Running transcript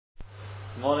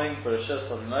Morning, Bereshit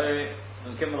Chazimori,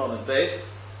 and Gimel on the base.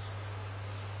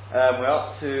 We're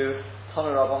up to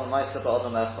Tana Rabban and Maisa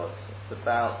Ba'adam Echad. It's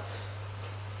about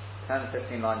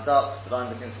 10-15 lines up. The line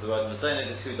begins with the word Mazone,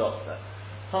 the two dots there.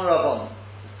 Tana Rabban,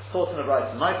 it's taught in the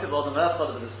Braisa. Maisa Ba'adam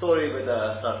Echad is a story with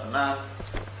a certain man.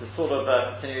 It's a sort of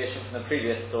continuation from the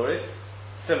previous story.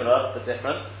 Similar, but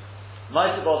different.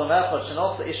 Maisa Ba'adam Echad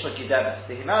Shenasa Ishma Gidemes.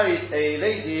 He married a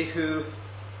lady who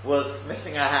was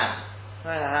missing her hand.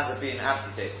 Her hand had been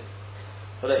amputated.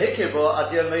 But a hikirbo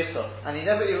adir meisa, and he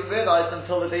never even realized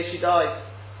until the day she died.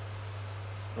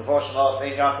 Yaakov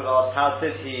asked, how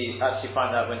did he actually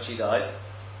find out when she died?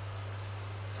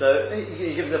 So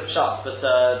he gives a shot, but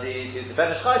the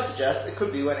Ben Ish Chai suggests it could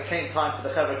be when it came time for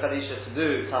the Chevra Kadisha to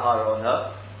do tahara on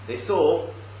her. They saw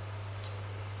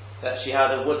that she had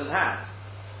a wooden hand.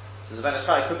 So the Ben Ish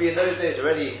Chai could be in those days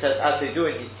already, as they do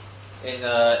in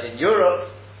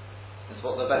Europe. That's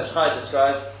what the Ben Ish Chai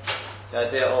describes, the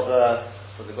idea of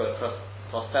what's it called,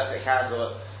 prosthetic hand,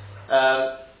 or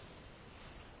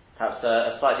perhaps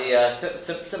a slightly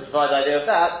simplified idea of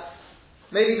that.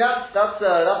 Maybe that's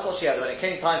what she had when it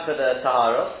came time for the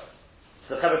Tahara.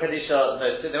 So the Chevra Kadisha,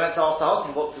 they went to ask the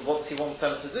husband what he wants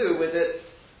them to do with it,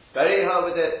 bury her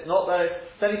with it, not bury.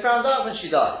 Then he found out when she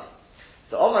died.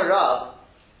 So Omar Rab,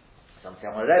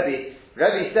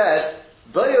 Rebbe said,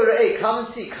 come and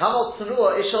see, come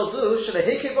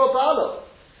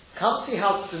see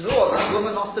how tsunua that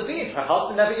woman must have been. Her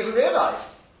husband never even realized.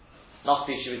 Must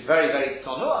be she was very, very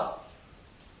tsunua.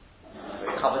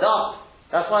 Very covered up.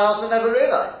 That's why her husband never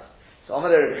realized. So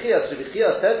Amar Rebbe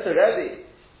Chia said to Rebbe,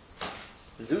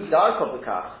 Zu darko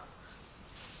b'kach.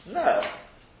 No.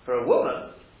 For a woman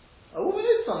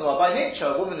is tsunua. By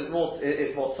nature, a woman is more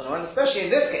tsunua, and especially in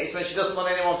this case, when she doesn't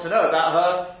want anyone to know about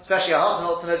her, especially her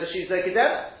husband not to know that she's a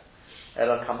kedem.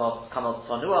 Rather, come up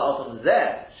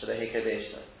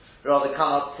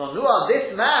tsunua,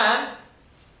 this man,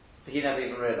 he never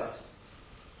even realized.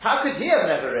 How could he have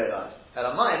never realized? It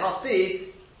must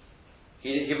be,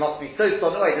 he must be so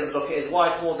tsunua, he didn't look at his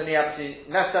wife more than he absolutely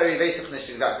necessary basic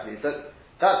exactly. So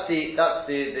that's the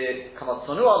come up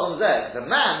tsunua the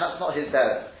man, that's not his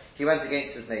derech. He went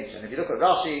against his nature. And if you look at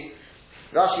Rashi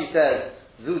says,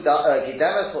 Zu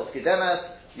Gidemes, what's Gidemes?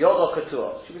 Yodo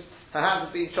Katua. Her hand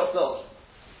was being chopped off.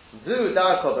 Zu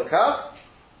Darko Bekach.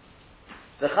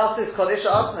 The Chasis Kodisha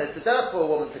Asna, it's the derech for a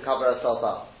woman to cover herself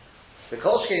up. The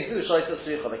Kolshkin Zu Shoyta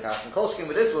Sricha Bekach. And Kolshkin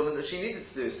with this woman that she needed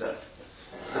to do so.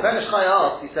 The Ben Ish Chai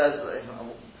asked, he says,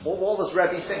 what was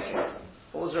Rebbe thinking?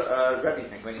 What was Rebbe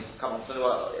thinking when he come on to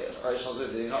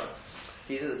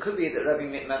he says it could be that Rebbe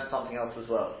meant something else as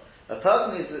well. A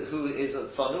person who is a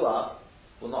tzanua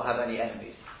will not have any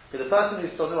enemies. Because the person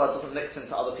who's tzanua doesn't mix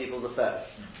into other people's affairs.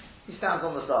 He stands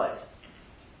on the side.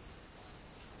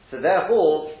 So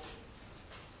therefore,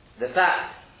 the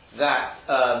fact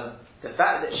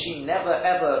that she never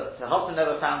ever, her husband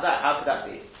never found out, how could that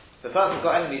be? If the person's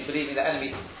got enemies, believe me, the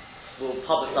enemies will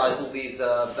publicise all these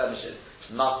blemishes.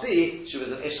 Must be, she was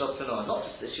an Ishot Tsunua, not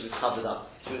just that she was covered up.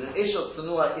 She was an Ishot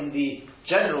Tsunua in the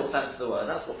general sense of the word.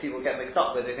 That's what people get mixed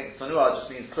up with. They think Tsunua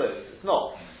just means clothes. It's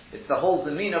not. It's the whole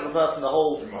demeanour of a person, the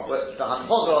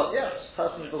Hanpogra, the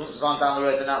person who doesn't run down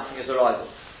the road announcing his arrival.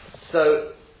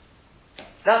 So,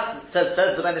 that says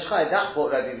the Ben Ish Chai, that's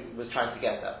what Rebbe was trying to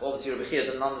get at. Obviously Rebbe Chia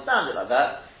didn't understand it like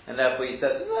that, and therefore he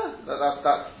said, that's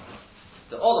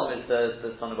the Olam is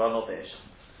the Tsunua, not the Ish.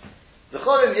 The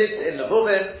Chorim in the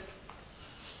Bubin.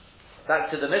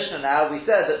 Back to the Mishnah now, we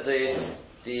said that the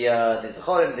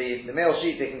male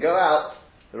sheep, they can go out,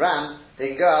 the rams,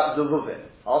 they can go out luvuvin.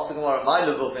 Ask the Gemara, my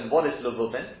luvuvin, what is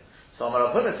luvuvin? So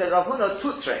Rav Huna said, Rav Huna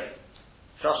tutre.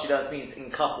 Rashi does means in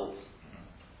couples.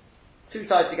 Two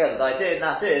tied together. The idea in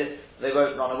that is, they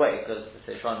won't run away, because if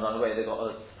they try and run away, they've got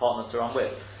a partner to run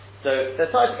with. So they're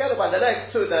tied together by their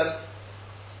legs, two of them.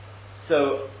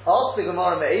 So ask the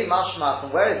Gemara, me'i mashma,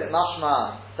 from where is it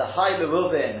mashma? The high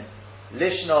luvuvin,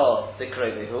 Lishno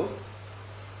Dekroivihu,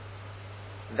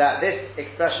 that this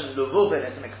expression Luvuvin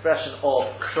is an expression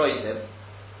of Kroivim.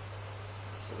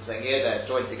 So we're saying here they're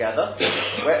joined together.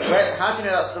 How do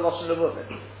you know that's the Lashon Luvuvin?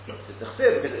 It's a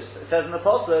chsir, because it says in the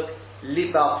Pasuk,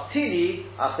 Libabtini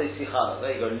Achei Sichara.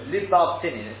 There you go,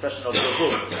 Libabtini, an expression of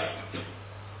Luvuvin.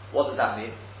 What does that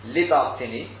mean?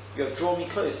 Libabtini, you have drawn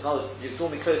me close. No, you've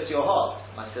drawn me close to your heart,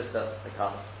 my sister, the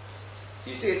Kama.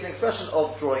 So you see, it's an expression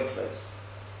of drawing close.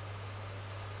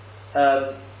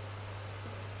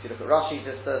 If you look at Rashi,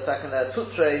 just a second there,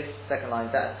 tutre, second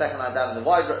line down in the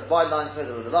wide line,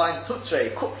 middle of the line,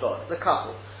 tutre, kupla, it's a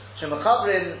couple.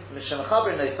 Shemachabrin,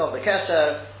 they start the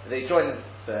kesher, they join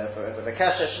for the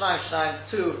kesher,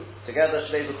 shnaim, two together,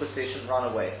 shleivu kusti, shouldn't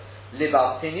run away.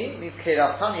 Libatini means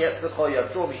Keratani Etzlecho, you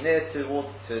have drawn me near to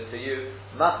you,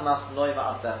 Matmas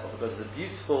Noima Asecho, because of the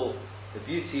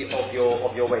beauty of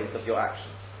your ways, of your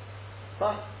actions.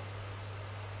 Fine.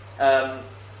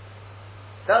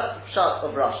 That's the pshat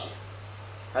of Rashi.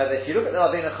 However, if you look at the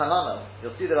Rabbeinu Chananel,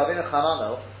 you'll see that Rabbeinu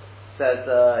Chananel says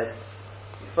it's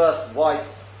first wide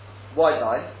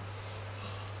line, a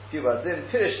few words in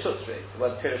Pirish Tutri. The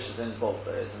word Pirish is in bold,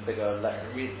 but it's in bigger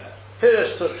letters. Read that.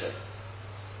 Pirish Tutri.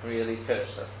 Really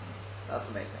Pirish. That's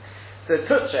amazing. So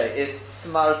Tutri is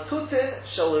Smartutin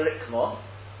Shel Rikmo,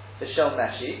 the Shel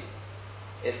Meshi.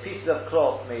 It's pieces of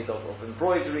cloth made of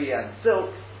embroidery and silk.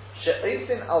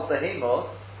 She'osin al Behemo,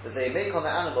 that they make on the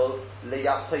animal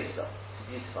leyatoisa, to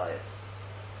beautify it.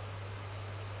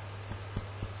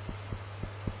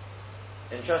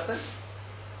 Interesting?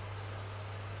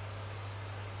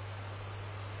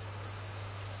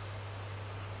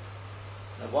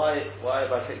 Now why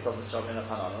have I picked on the Shavina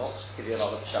Hanan? I'll just give you a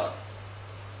lot of shout.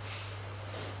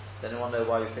 Does anyone know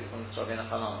why we picked on the Shavina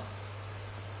Hanan?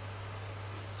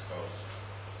 Because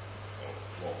of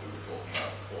what we were talking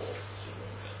about before.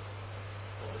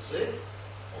 Obviously.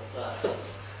 What's that?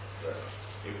 That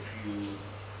if you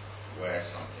wear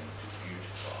something to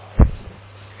beautify,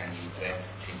 can you then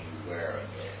continue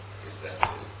wearing it? Is that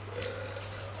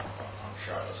on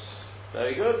Shabbos?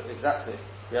 Very good, exactly.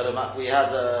 We had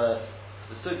earlier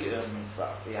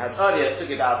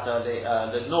sugi about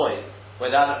the noise,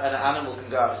 where an animal can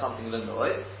go out with something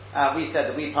lenoy, and we said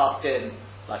that we passed in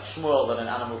like Shmuel that an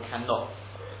animal cannot.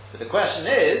 But the question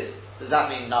is, does that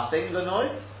mean nothing lenoy?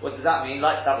 Or does that mean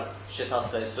like that was Shittas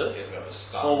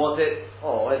Tosfos? Or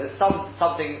is it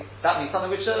something that means something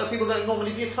which people don't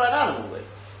normally beautify an animal with?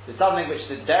 It's something which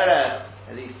the derech,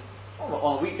 at least on a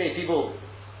weekday, people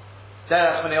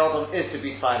derech when is to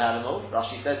beautify an animal.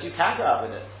 Rashi says you can go out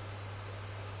with it.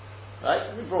 Right?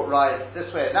 We brought raya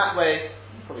this way and that way.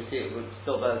 You probably see it would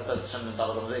still bear the Shem and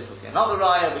Dalad on the another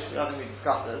raya, which I think we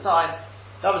discussed at the time.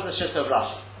 That was the Shitta of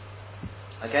Rashi.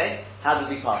 Okay? How did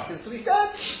we pass? Since we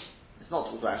said it's not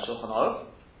talked about in Shulchan Aruch,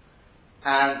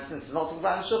 and since it's not talked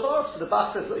about in Shulchan Aruch, so the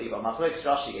Bach says, look, you've got Machlokes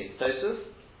Rashi against Tosfos,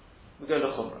 we go to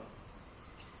Chumrah.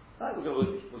 Right? We go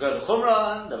to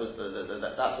Chumrah, and there was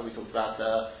that's what we talked about,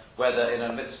 whether in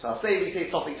a mitzvah say we say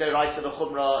something go right to the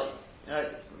Chumrah,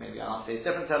 maybe I'll say it's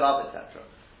different to love, etc.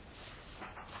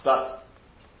 But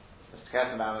Mr.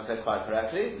 Kaffenbaum said quite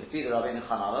correctly, the Pida Rabbeinu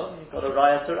Chananel, you've got a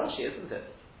raya to Rashi, isn't it?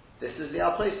 This is the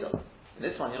Al-Plaiso. In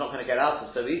this one you're not going to get out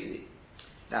of so easily.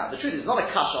 Now the truth is not a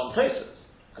kasha on Tosfos,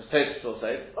 because Tosfos will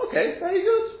say, okay, very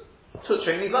good.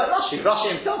 Tutring means like Rashi.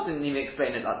 Rashi himself didn't even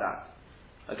explain it like that.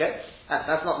 Okay?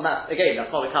 That's not a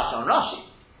kasha on Rashi.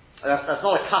 That's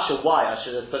not a kasha why, I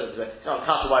should have put it this way. It's not a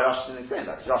kasha why Rashi didn't explain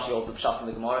that, because Rashi holds the pshat in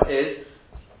the Gemara is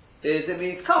it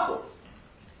means couple.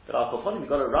 But our Kofonim, you've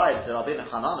got to ride to Rabbeinu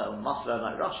Hananel must learn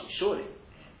like Rashi, surely.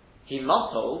 He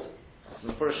must hold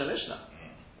from the Purush Mishnah.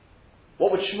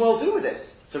 What would Shmuel do with it?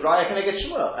 So Raya can I get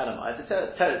Shmuel? I don't know. The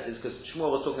teretz is because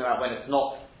Shmuel was talking about when it's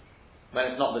not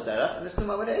the derech, and this is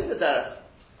when it is the derech.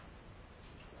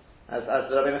 As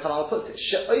the Rabbeinu Chananel puts it,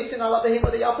 She'osin ala behim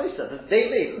the Yalpoisa. They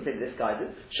didn't say this guy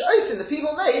did. She'osin, the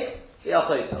people make the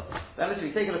Yalpoisa. Then if you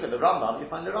take a look at the Rambam, you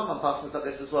find the Rambam Paskins like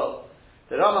this as well.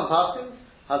 The Rambam Paskins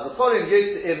has the following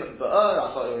Yotzim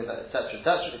Ba'er, etc.,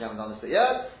 etc., we haven't done this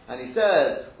yet, and he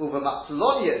says, Uva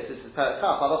Matzlonius, this is Perak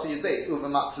Kaf, Halacha Yudbeit, Uva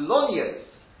Matzlonius,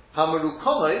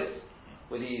 Hamarukomos,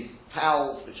 with these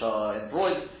towels which are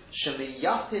embroidered,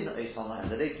 Shemiyatin Oisan,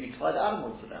 that they beautify the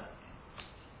animals for them.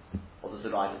 What does the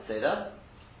Ravid say there?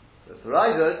 So the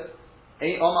Ravid,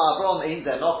 Omar Abraham Ein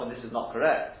Zenoch, and this is not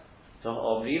correct. So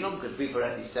Omrinum, because we've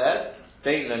already said,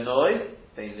 Bein Lenoi,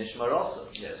 Bein Nishmar also.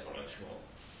 Yes, well, that's wrong.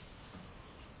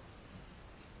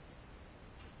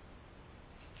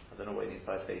 I don't know what he means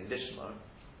by Bein Nishmar.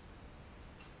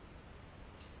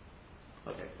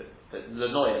 Okay, but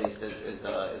Lenoi at least is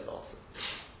also.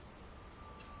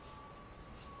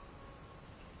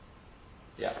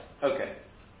 Yeah, okay.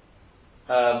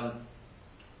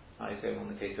 He's going on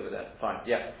the case over there. Fine,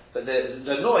 yeah. But the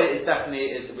Noi is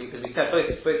definitely, because we said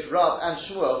both Rav and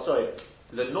Shmuel, sorry,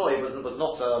 the Noi was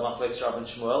not Machlokes Rav and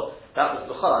Shmuel, that was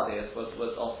L'chol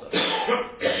was also.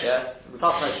 Yeah? We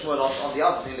talked about Shmuel on the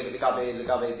other thing, the Gabe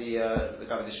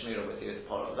the Shmira with the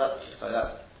Poro. That's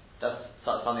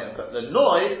something else. The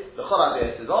Noi, the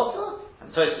L'chol is also,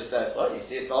 and Tosfos says, well, you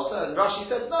see it's also, and Rashi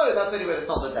says, no, that's only when it's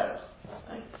not the derech.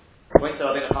 Right? When to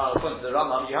Rabbeinu Chananel, according to the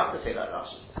Rambam, you have to say that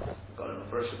Rashi. Got it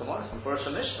from Purush Gemara, from Purush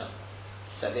Mishnah.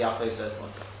 Said the Apple says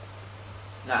one.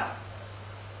 Now,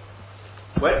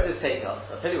 where does this take us?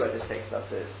 I'll tell you where this takes us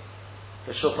is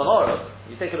the Shulchan Aruch.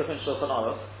 You take a look in Shulchan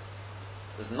Aruch.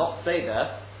 Does not say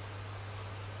there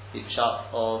the pshat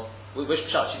of which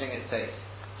pshat do you think it takes?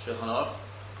 Shulchan Aruch?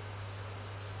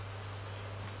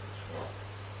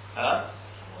 Huh?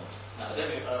 No, I don't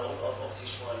think obviously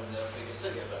Shmuel and the bigger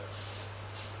figure, but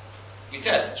we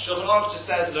said Shulchan Aruch just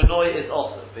says Lenoi is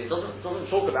also, but it doesn't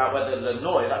talk about whether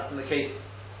Lenoi, that's in the case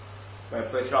where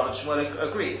both Rav and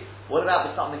Shmuel agree. What about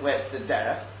with something where it's the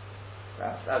derech?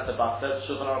 That's as the Bach says,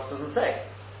 Shulchan Aruch doesn't say.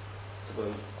 So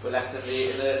we're left in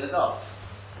the dark.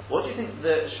 What do you think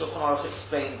the Shulchan Aruch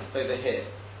explains over here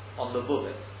on the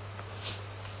Buvin?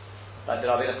 Like the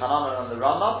Rabbeinu Hanan and the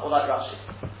Rambam, or like Rashi?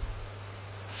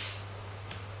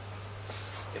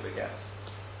 Here we go.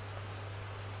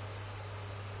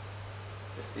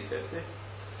 50-50.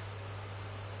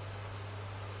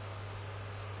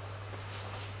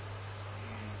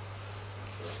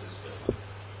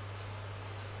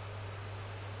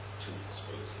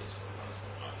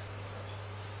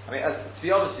 I mean, to be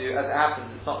honest with you, as it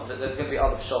happens, it's not that there's going to be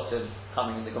other pshatim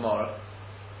coming in the Gemara,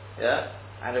 yeah.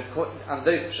 And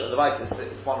those pshat, the right is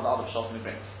one of the other pshatim we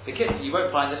bring. Because you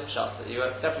won't find this pshat, you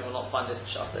definitely will not find this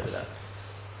pshat over there.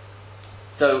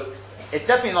 So it's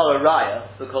definitely not a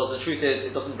raya, because the truth is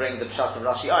it doesn't bring the pshat of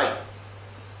Rashi either.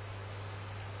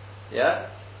 Yeah,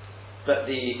 but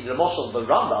the Moshel, the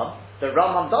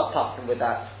Rambam does pass him with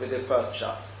his first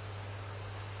pshat.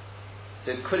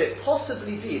 So could it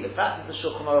possibly be the fact that the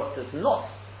Shulchan Aruch does not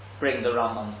bring the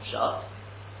Rambam's pshat?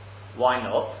 Why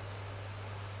not?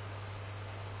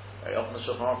 Very often the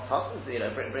Shulchan Aruch passes,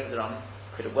 brings the Rambam.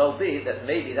 Could it well be that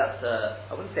maybe that's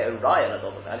I wouldn't say a raya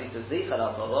l'dobah, at least a zicha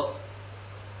l'dobah,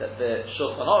 that the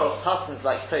Shulchan Aruch passes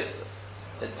like Tosfos,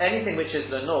 that anything which is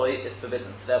lenoi is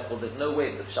forbidden. So therefore, there's no way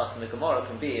that the pshat in the Gemara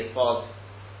can be as far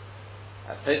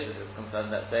as Tosfos is concerned.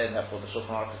 Let's say, and therefore the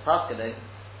Shulchan Aruch is passing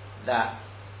that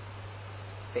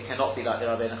it cannot be like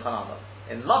the Rabbeinu Hanan.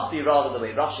 It must be rather the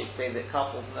way Rashi explains it,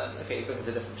 couples, and then he brings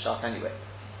a different pshat anyway.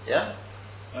 Yeah.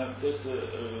 Does the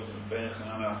Rabbeinu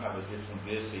Hanan have a different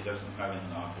view? He doesn't have in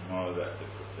our Gemara that.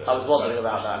 I was wondering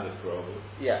about that.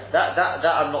 Yeah, that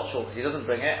I'm not sure because he doesn't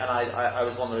bring it, and I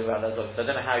was wondering about that as well. So I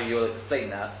don't know how you'll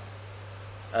explain that.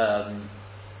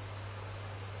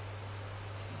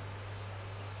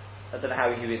 I don't know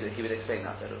how he would explain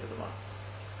that bit of the Gemara.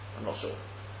 I'm not sure.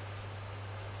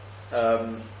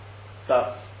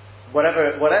 But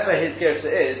whatever his girsa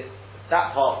is,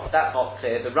 that part's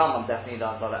clear. The Rambam definitely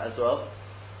learns about that as well.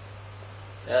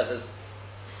 Yeah, there's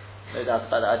no doubt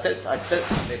about that. I don't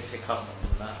think they pick up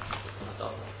on that.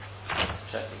 I'll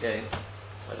check again.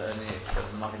 Whether only it's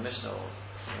the Magen Mishnah or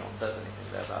anyone says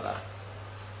anything there about that.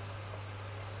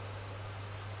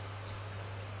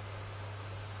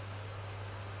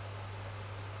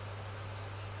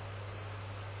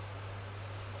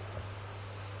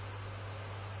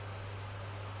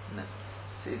 No.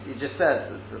 See, he just says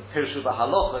the Pirshu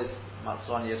B'Halocha is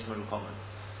Matzon Yeshmeru Komen.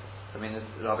 I mean,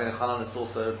 Rabbeinu Hanan is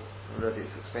also already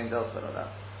explained elsewhere like that.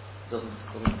 Doesn't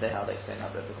say how they explain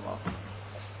that bit of the Gemara.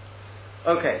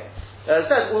 Okay. So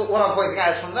what I'm pointing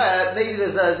out is from there, maybe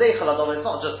there's a Zeichel Adon, it's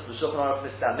not just the Shulchan Aruch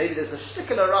Mishnah, maybe there's a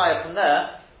particular raya from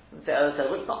there. As I said,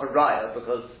 well, it's not a raya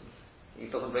because he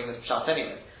doesn't bring this pshat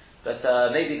anyway. But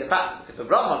maybe the fact that the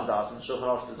Rambam does and the Shulchan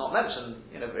Aruch does not mention,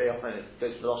 very often it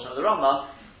goes to the Lashon of the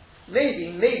Rambam.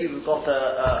 Maybe we've got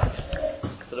a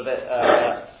sort of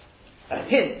a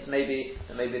hint, maybe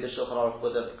the Shulchan Aruch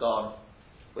would have gone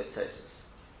with Tosfos,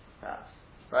 perhaps.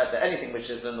 Right? That anything which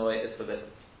is lenoi is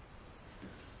forbidden.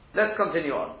 Let's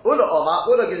continue on.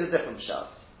 Ula gives a different pshat.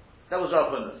 That was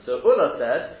Rav Huna. So Ula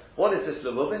said, what is this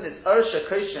levuvin? It's Ersha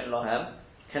Koshin Lohem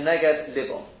Keneged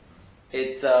Libon.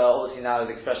 It's obviously now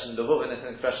the expression levuvin is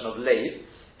an expression of leiv.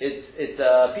 It's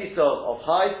a piece of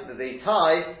hide that they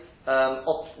tie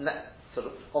sort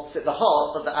of opposite the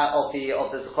heart of the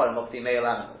Zechorim, of the male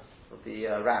animals, of the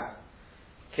ram.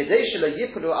 Kedei shelo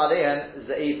yipulu aleihen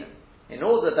ze'evim. In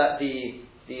order that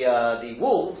the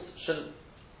wolves shouldn't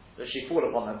fall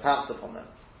upon them, pounce upon them.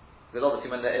 Because obviously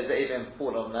when the ze'evim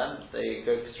fall on them, they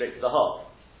go straight to the heart.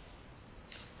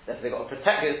 So they've got to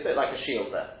protect it, it's a bit like a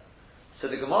shield there. So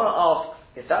the Gemara asks,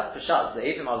 if that's Peshat,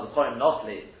 ze'evim are Zechorim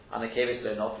nofli, and the kevis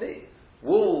lo nofli,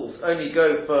 wolves only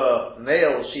go for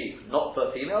male sheep, not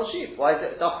for female sheep. Why is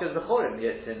it Dafka Zechorim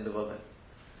yet in the woman?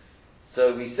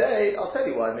 So we say, I'll tell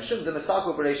you why. Mishum de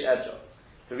Mesako Bereish Edra.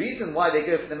 The reason why they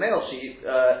go for the male sheep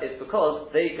is because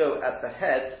they go at the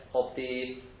head of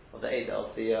the Eda,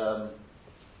 what do you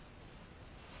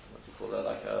call it,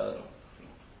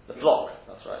 the flock,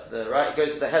 that's right. It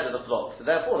goes to the head of the flock. So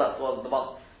therefore that's what the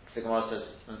month the Gemara says,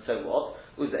 and so what?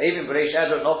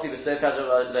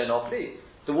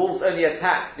 The wolves only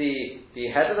attack the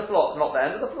head of the flock, not the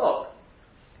end of the flock.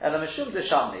 And the Mishum de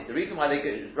Shamli, the reason why they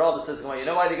go, rather says the Gemara, you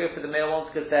know why they go for the male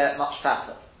ones? Because they're much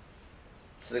fatter.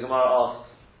 So the Gemara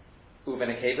asks, Uven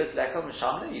Akebas, Lekom,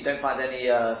 Shamna, you don't find any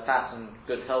fat and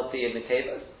good healthy in the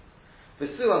Kebas?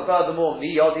 V'su, and furthermore,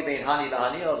 Mi Yodi Bein Hani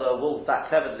Lahani, are the wolves that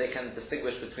clever that they can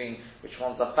distinguish between which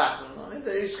ones are fat and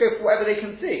they just go for whatever they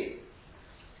can see.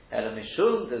 Rather,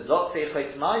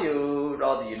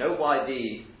 you know why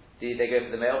they go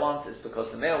for the male ones? It's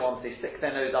because the male ones, they stick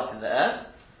their nose up in the air,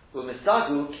 and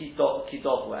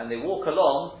they walk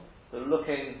along,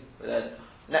 looking, with their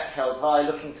neck held high,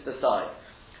 looking to the side,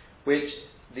 which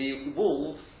the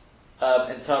wolves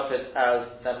interpret as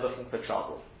them looking for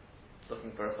trouble,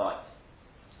 looking for a fight.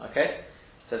 Okay,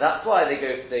 so that's why they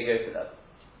go for them.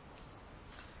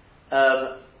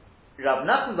 Rav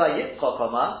Nachman bar Yitzchak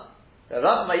Amar,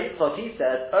 Rav Yitzchak, he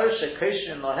said, Orshe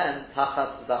Koshin Lohen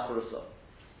Tachas Zacharuso.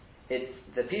 It's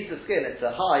the piece of skin, it's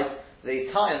a hide,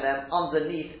 they tie them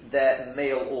underneath their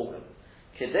male organ.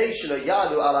 Kedei Shelo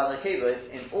Yalu Ala Nekevos,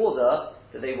 in order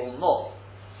that they will not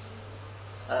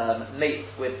mate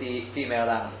with the female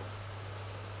animals.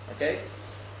 Okay?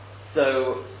 So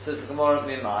the Gemara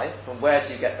Mimai, from where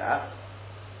do you get that?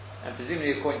 And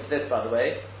presumably according to this, by the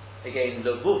way, again,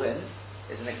 Levuvin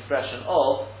is an expression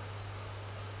of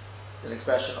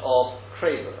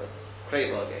Kreva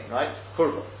again, right?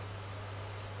 Kurva.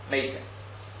 Mating.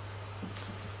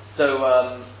 So,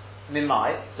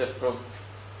 Mimai, so from,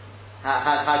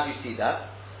 how do you see that?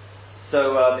 So,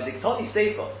 the Diktoni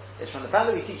Sefer, is from the fact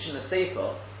that we teach in the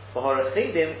Sefer, the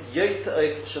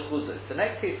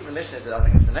next case in the Mishnah, I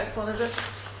think it's the next one, is it?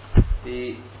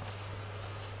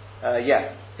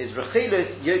 Is Rechilos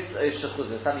Yotzei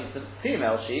Shechuzos. That means the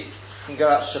female sheep can go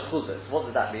out Shechuzos. What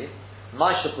does that mean?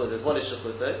 My Shechuzos. What is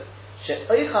Shechuzos?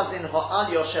 She'oichazin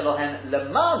ho'alyo shelohen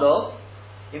lemalo.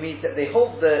 It means that they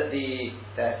hold the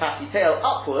fatty tail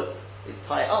upwards, they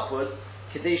tie it upwards,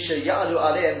 kedei she'ya'alu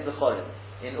aleim zechorim,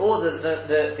 in order that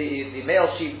the male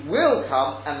sheep will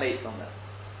come and mate on them.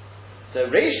 So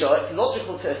Reisha, it's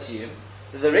logical to assume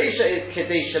that the Reisha is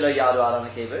Kedei Shelo Yadu Ala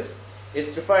Nekevos.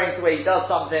 It's referring to where he does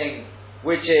something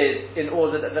which is in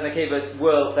order that the Nekevos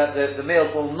will, that the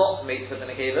males will not mate with the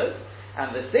Nekevos.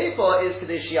 And the Sefer is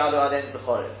Kedei Sheyadu Alen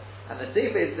Zechorim. And the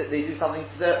Sefer is that they do something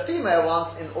to the female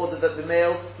ones in order that the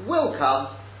males will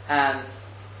come and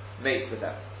mate with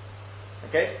them.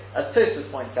 Okay? As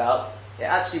Tosfos points out, it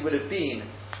actually would have been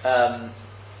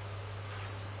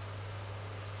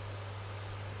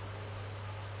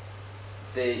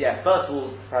first of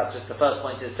all, perhaps just the first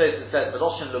point is, Tosfos says the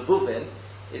Loshen Lebuvin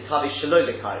is Havi Shelo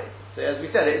Lekari. So as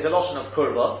we said, it is a Loshen of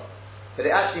Kurva, but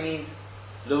it actually means,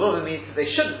 Lebuvin means that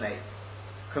they shouldn't mate.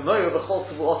 Rashi,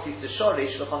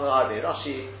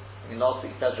 last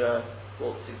week Tedra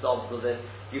brought examples of this.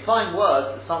 You find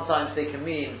words that sometimes they can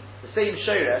mean, the same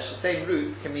shoresh, the same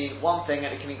root, can mean one thing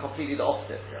and it can mean completely the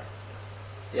opposite.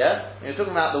 Yeah? When you're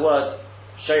talking about the word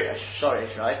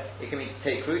shoresh, right? It can mean to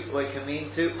take root, or it can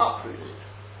mean to uproot.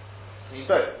 It can mean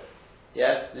both.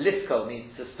 Yeah? Liskol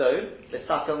means to stone,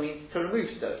 lisakol means to remove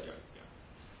stone.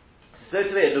 So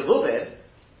today, levuvin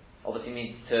obviously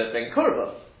means to bring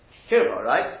kurva,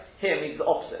 right? Here means the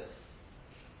opposite.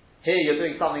 Here you're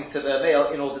doing something to the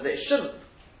male in order that it shouldn't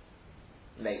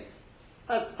mate.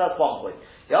 That's one point.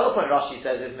 The other point Rashi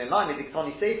says is Memani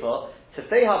Diktoni Sefer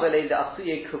Tefeha Velei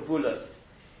Le'asuye Kavulos.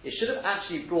 It should have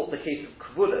actually brought the case of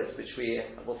Kavulos, which we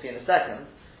will see in a second.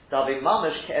 David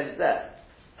Mamish Ke'enzeh.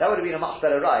 That would have been a much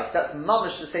better right. That's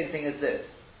Mamish the same thing as this.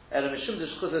 The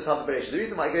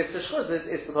reason why it goes to Shchuzos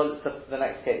is because it's the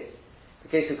next case. The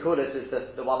case of Kavulos is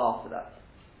the one after that.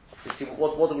 You see,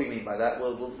 what do we mean by that?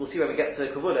 We'll see when we get to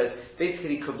Kavulos.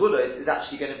 Basically, Kavulos is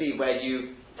actually going to be where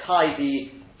you tie the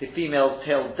female's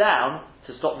tail down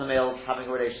to stop the males having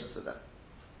relations with them.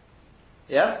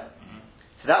 Yeah?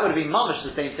 So that would have been mamish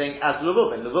the same thing as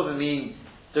levuvin. Levuvin means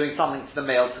doing something to the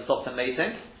male to stop them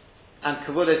mating, and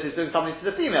kavulos is doing something to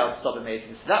the female to stop them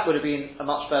mating. So that would have been a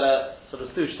much better sort of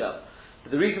sushta. But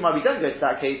the reason why we don't go to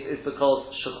that case is because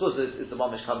shechuzos is the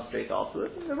one which comes straight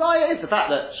afterwards. And the raya is the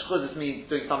fact that shechuzos means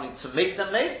doing something to make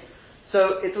them mate.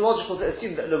 So it's logical to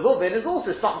assume that levuvin is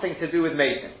also something to do with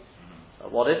mating. But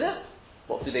what is it?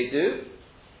 What do they do?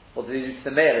 What do they do to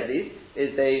the male at least?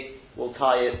 Is they will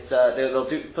tie it. They'll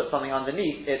put something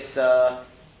underneath its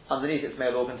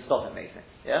male organ to stop it mating.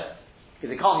 Yeah,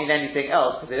 because it can't mean anything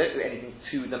else because they don't do anything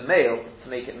to the male to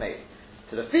make it mate.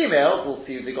 To the female, we'll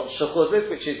see they've got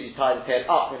shechuzos, which is you tie the tail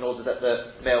up in order that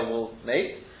the male will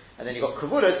mate, and then you've got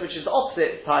kavulos, which is the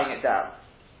opposite, tying it down.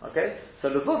 Okay, so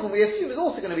levuvin we assume is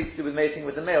also going to be to do with mating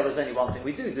with the male. There's only one thing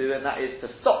we do, and that is to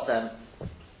stop them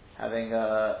having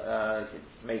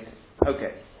mating.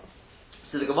 Okay,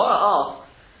 so the Gemara asks,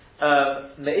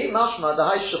 "Me'ei mashma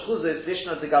dahai shechuzos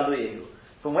lishna degaluyehu."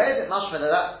 From where is it mashma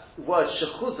that word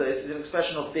shechuzos is an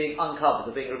expression of being uncovered,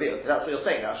 of being revealed? That's what you're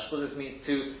saying now. Shechuzos means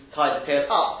to tie the tail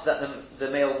up so that the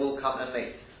male will come and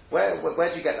mate. Where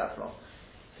do you get that from?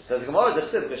 So the Gemara is a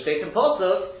state in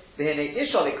Pasuk, v'hinei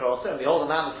ishol ikroso, and behold, a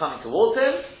man was coming towards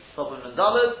him, top of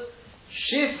Mandalad,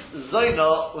 shif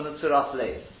zoina unatzuras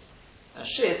leis. And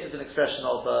shif is an expression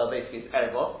of basically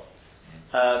erevot.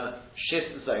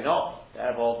 Shif zoina, the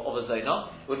erevot of a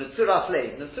zoina, unatzuras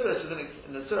leis.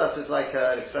 Natzuras is like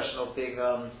an expression of being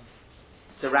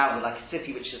surrounded, like a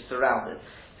city which is surrounded.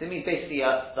 So it means basically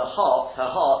her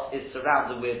heart is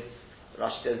surrounded with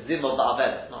Rashi says Zimah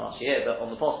Ba'avelis, not Rashi here, but on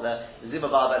the post there,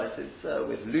 Zimah Ba'avelis is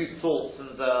with lewd thoughts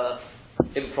and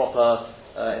improper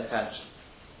intentions.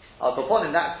 Upon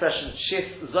in that expression,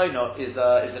 Shif Zono is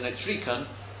an etrikon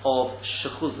of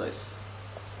Shechuzos.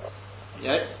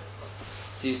 Yeah?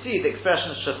 So you see the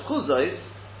expression Shechuzos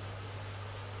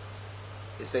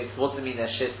is basically, what does it mean there,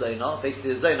 Shif Zono?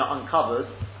 Basically the Zono uncovers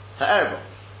her erevah.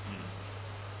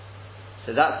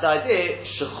 So that's the idea.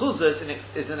 Shechuzos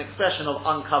is an expression of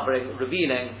uncovering,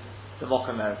 revealing the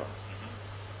Mokum Erevah.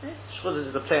 Shechuzos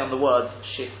is a play on the words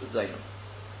Shif Zono.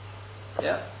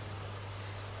 Yeah.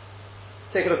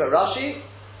 Take a look at Rashi.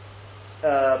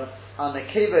 Derech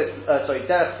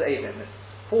Se'evim.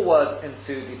 4 words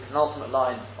into the penultimate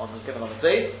line on the given on the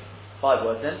page. 5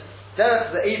 words in.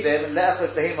 Derech Se'evim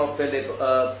le'echos behemo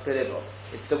belibo.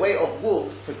 It's the way of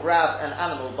wolves to grab an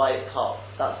animal by its heart.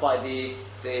 That's why the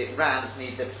rams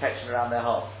need the protection around their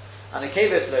heart. And the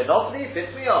kevis lo nofli,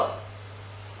 bits me off.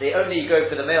 They only go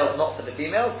for the males, not for the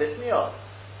females, bits me off.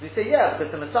 So you say, yeah,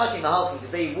 because the Masakim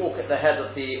Mahalkim, they walk at the head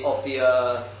of the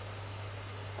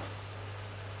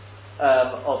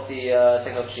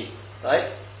thing of sheep,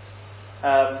 right?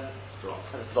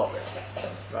 Flock.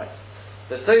 Right.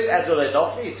 So Ezra lo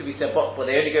nofli, so we said, but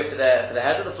they only go for the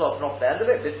head of the flock, not for the end of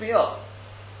it, bits me off.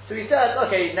 So we said,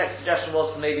 okay, next suggestion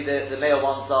was maybe the male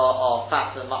ones are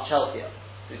fat and much healthier.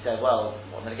 So we said, well,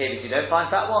 in the case you don't find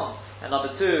fat ones. And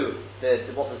number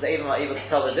 2, what does the Avon are able to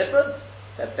tell the difference?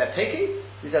 They're picky.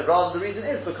 We said, rather the reason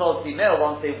is because the male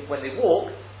ones, when they walk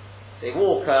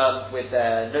with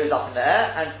their nose up in the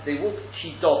air, and they walk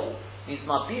chidogu. Means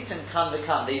mabitin kan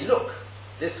v'kan. They look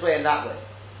this way and that way.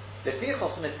 The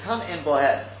fichos mitan in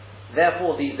bohem.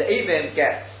 Therefore, the Avon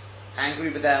get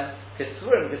angry with them, because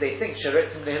they think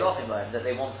that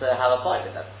they want to have a fight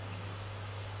with them.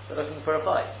 They're looking for a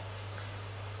fight.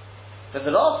 Then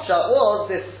the last shot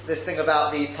was this thing about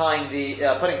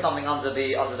putting something under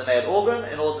the male organ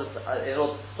in order to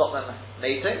stop them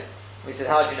mating. We said,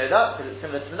 how do you know that? Because it's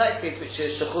similar to the next case, which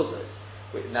is shechuzos.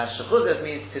 Now shechuzos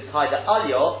means to tie the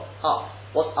alyo up.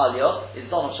 What alyo is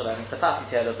donor shalom? It's the fatty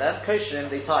tail of them.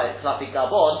 Kosherim, they tie it klapi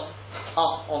gabon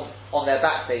up on their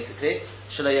back basically.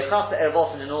 In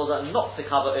order not to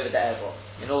cover over the erevot,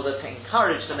 in order to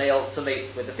encourage the male to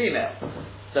mate with the female.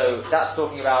 So that's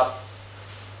talking about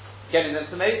getting them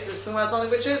to mate. There's talking about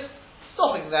something which is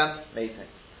stopping them mating.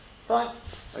 Fine.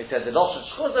 And we said the lashon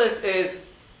shechuzos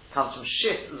comes from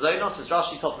shif zonot, as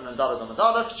Rashi taught from Mandala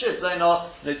Damadala. Shif zonot,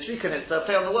 no trikan, it's a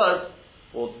play on the word,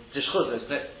 or shechuzos,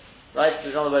 right? So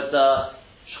in other words,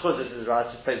 shechuzos is right.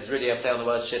 It's really a play on the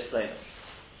word shif zonot.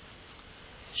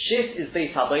 Shif is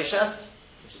Beis Haboshes,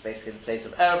 basically the place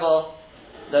of erevah.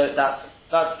 So that's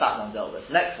that one dealt with.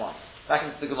 Next one, back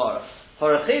into the Gemara.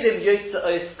 Horachidim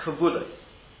yotza'os kavulos.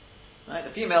 Right,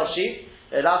 the female sheep,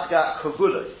 they're allowed to go out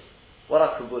kavulos. What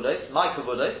are kavulos? My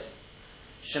kavulos.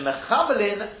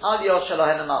 Shemechabelin al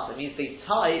yoshalahen amata. Means they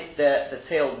tie the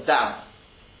tail down.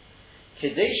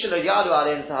 Kedei shelo yadu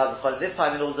alein tahazachol. This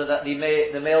time in order that the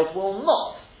males will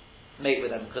not mate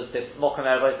with them, because the mokum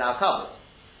erevah is now covered.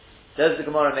 There's the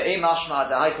Gemara, Me'ei mashma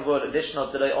the high kavul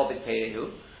additional delay obit peyehu.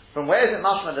 From where is it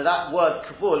mashma that word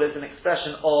kavul is an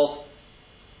expression of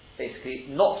basically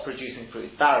not producing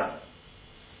fruit, barren?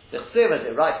 The Chsiv, as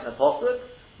it writes in the Pasuk,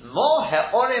 Mo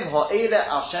he'orim ho'ele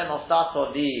Hashem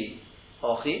osato li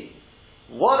hochi.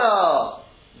 What are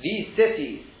these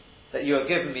cities that you have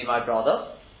given me, my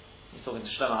brother? He's talking to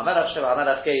Shlomo HaMelech. Shlomo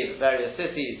HaMelech gave various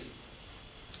cities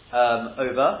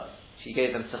over. She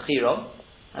gave them to Chirom.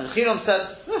 And Chirom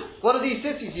said, what are these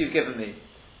cities you've given me?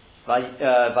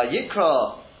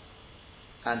 Vayikra,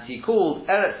 and he called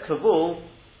Eretz Kavul,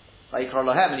 Vayikra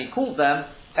Lohem, and he called them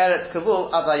Eretz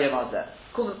Kavul Adayem Azeh.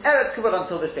 Called them Eretz Kavul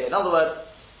until this day. In other words,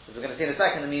 as we're going to see in a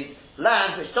second, it means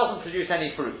land which doesn't produce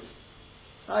any fruit.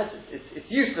 Right? It's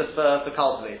useless for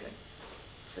cultivating.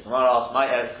 So Gemara asks, my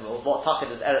Eretz Kavul, what taka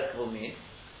does Eretz Kavul mean?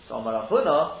 So Amar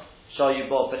Avuna, Shayu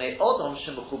Bo B'nei Odom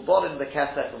Shemuchuborim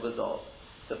B'Kesef U'B'Zov.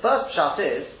 The first pshat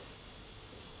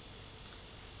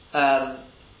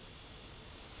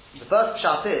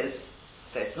is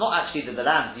So it's not actually that the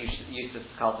land is useless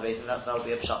to cultivate, and that will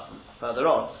be a pshat further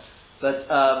on. But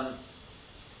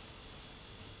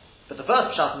the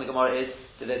first pshat in the Gemara is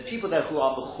that there's people there who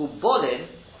are mechubolin,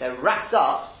 they're wrapped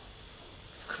up.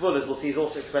 Kvulas, we'll see, is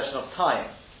also an expression of tying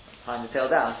the tail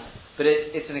down. But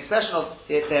it's an expression of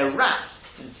they're wrapped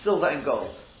in silver and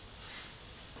gold.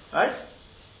 Right?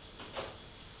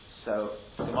 So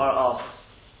the Gemara asks,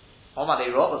 Omar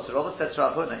de Robert, so Robert said to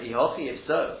Rav Huna, Ihochi, if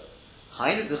so,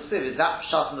 Hainu Duchsiv, is that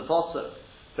pshat in the Pasuk,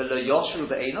 but Lo Yoshru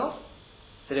Be'enov?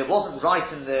 That it wasn't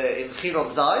right in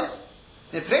Chirom's eyes?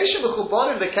 That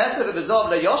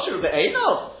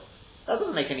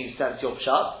doesn't make any sense, your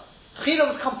pshat.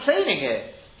 Chirom's complaining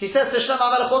here. He says to Shlomo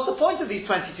HaMelech, what's the point of these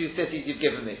 22 cities you've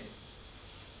given me?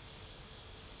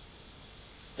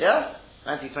 Yeah?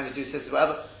 22 cities,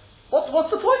 whatever.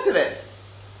 What's the point of it?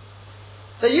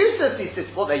 They're useless, these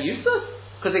cities. What, they're useless?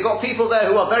 Because they've got people there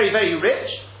who are very, very rich?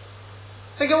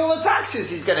 Think of all the taxes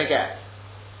he's going to get.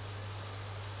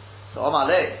 So Omar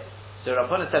Le, so Rav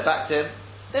Huna said back to him,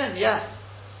 then yes.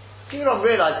 Chiron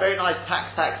realized, very nice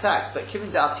tax, but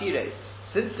given the Atire,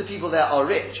 since the people there are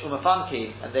rich,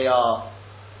 umafanki, and they are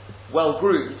well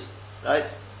groomed, right?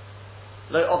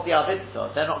 Of the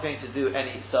Avitzah, they're not going to do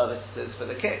any services for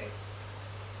the king.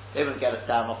 They wouldn't get us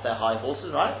down off their high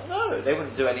horses, right? No, they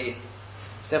wouldn't do any.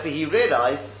 Therefore, he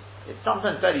realized it's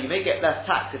sometimes better. You may get less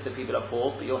tax if the people are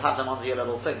poor, but you'll have them under your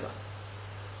level finger.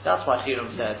 That's why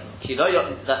Chiram said, he said,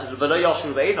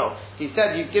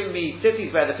 you've given me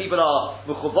cities where the people are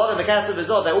Mechubot and Mekasser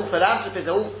V'zor, they're all philanthropists,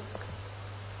 they're all.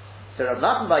 So Rav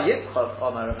Nachman bar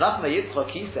Yitzchak,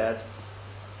 he said,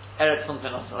 Eretz Chumton,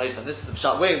 and this is the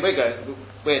pshat we're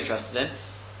interested in,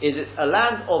 is it's a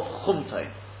land of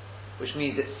Chumton, which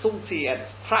means it's salty and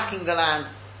it's cracking the land.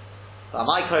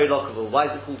 Why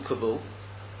is it called Kabul?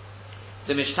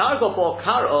 The Mishtar Gobor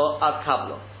Karo ad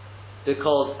Kablo.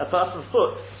 Because a person's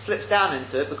foot slips down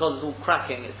into it because it's all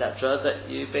cracking, etc. That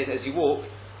you basically, as you walk,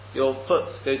 your foot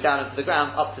goes down into the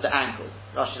ground up to the ankle.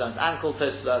 Rashi learns ankle,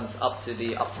 Tosfos learns up to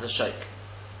the shake.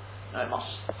 No, much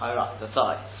higher up the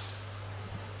thigh.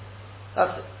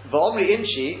 That's V'omri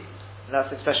Inshi. That's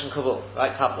the expression Kabul,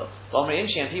 right? Kablo. V'omri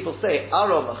Inshi, and people say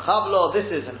Aro Mechavlo. This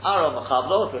is an Aro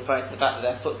Mechavlo, referring to the fact that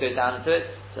their foot goes down into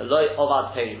it. The Loi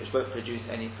Ovad Peri, which won't produce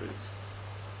any fruit.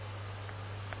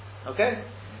 Okay.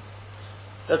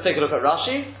 Let's take a look at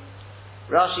Rashi.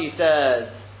 Rashi says,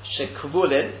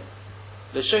 Shekvulin,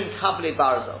 L'shon Kable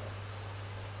Barzel.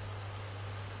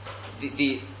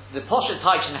 The Poshet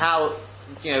Taich and how,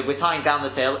 we're tying down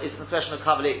the tail is an expression of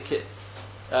Kable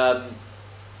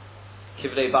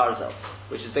Kivle Barzel,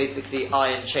 which is basically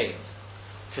iron chains.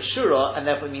 Kashura, and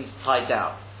therefore it means tied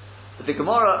down. But the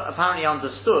Gemara apparently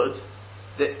understood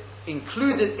that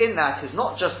included in that is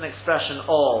not just an expression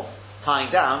of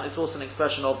tying down, it's also an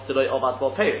expression of Deloi Ovad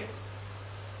Bo Peri.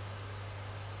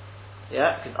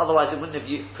 Yeah, because otherwise it wouldn't have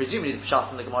presumably the Pshat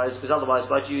in the Gemara is because otherwise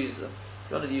why do you use them? If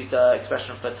you want to use the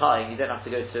expression for tying, you don't have to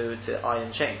go to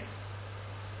iron chains.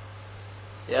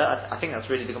 Yeah, I think that's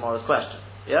really the Gemara's question.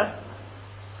 Yeah?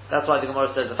 That's why the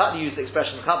Gemara says the fact that you use the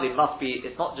expression Chavli must be,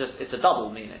 it's not just, it's a double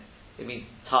meaning. It means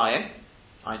tying,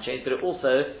 iron chains, but it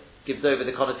also gives over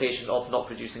the connotation of not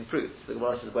producing fruit. So the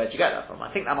Gemara says, where'd you get that from?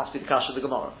 I think that must be the kasha of the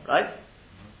Gemara, right?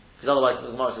 Because otherwise the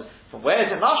Gemara says, from where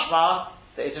is it mashma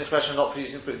that it's an expression of not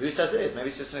producing fruit? Who says it is? Maybe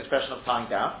it's just an expression of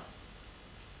tying down.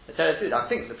 I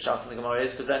think the pshat in the Gemara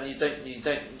is, because then you don't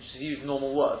just use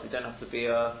normal words. You don't have to be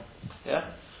yeah?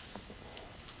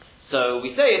 So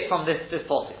we say it's from this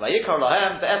pasuk. Vayikar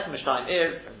lahem be'esem shtayim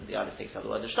ir. The Aleph takes out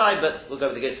the word shtayim, but we'll go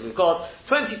with the Gittin we've got.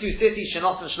 22 cities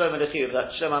shenot and Shlomo lechir.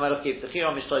 That Shlomo HaMelech gave the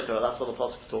chiron mishtoikar. That's what the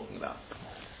pasuk is talking about.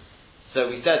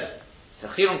 So we said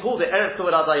the chiron called it eretz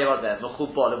kavod adai yavadeh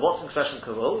mechubal. What's the expression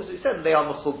kavod? As we said, they are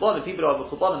mechubal. The people are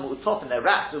mechubal and mu'utop and they're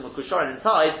wrapped and mekusharin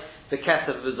inside the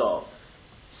kesef v'zov.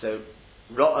 So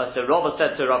Robert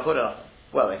said to Rav Huna,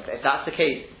 well, if that's the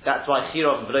case, that's why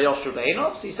chiron v'lo yoshru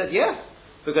be'enov. So he said, yes.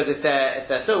 Because if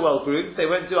they're so well groomed, they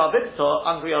won't do Avitzah,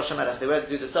 Angri Yal Shemelech, they won't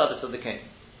do the service of the king,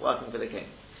 working for the king.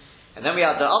 And then we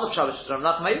have the other pshat, which is from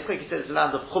Nachman bar Yitzchak, he says it's the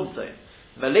land of Chumton.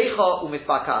 Melecha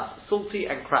u'misbakas, salty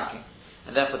and cracking.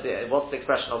 And therefore, what's the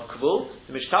expression of Kvul?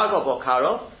 The Mishkago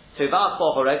Bokaro, Tovas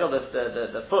Bo Horegel,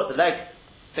 the foot, the leg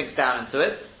sinks down into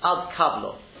it, Ad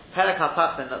Kavlo. Perek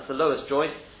HaTachton, that's the lowest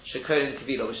joint, Shekorin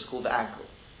Kavilo, which is called the ankle.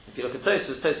 If you look at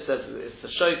Tosfos says it's the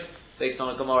shok, based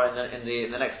on a Gemara in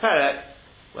the next Perek,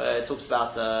 where it talks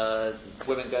about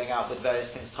women going out with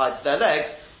various things tied to their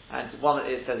legs, and one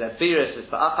it says that virus is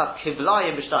ba'achas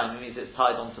kivlayim b'shtayim, it means it's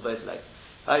tied onto both legs.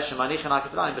 Right? Shemanichan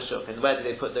ha'kivlayim b'shuk. And where do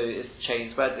they put those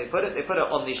chains? Where do they put it? They put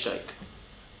it on the shok.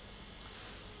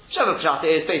 Sheva pshat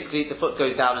is basically the foot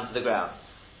goes down into the ground.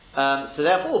 So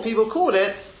therefore, people called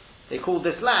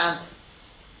this land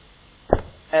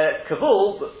Eretz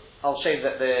Kabul, but I'll show you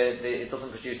that it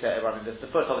doesn't produce the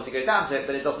foot obviously goes down to it,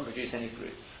 but it doesn't produce any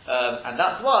fruit. And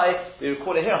that's why we would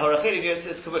call it here Horachilim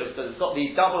Yotzis Kavulis, because it's got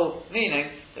the double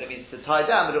meaning, that it means to tie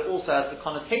down, but it also has the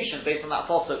connotation based on that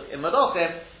pasuk in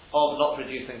Malachim of not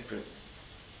producing fruit,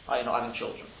 i.e. not having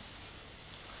children.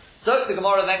 So the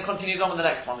Gemara then continues on with the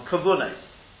next one, Kavunos.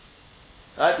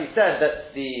 Right? We said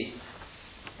that the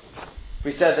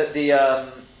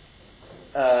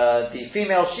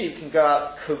female sheep can go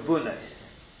out kavunos.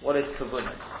 What is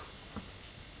kavunos?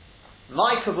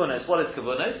 My kavunos. What is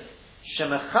kavunos?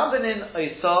 Shemechabenin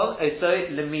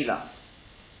oisoi lemila.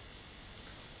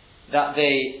 That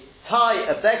they tie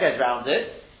a beged round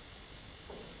it.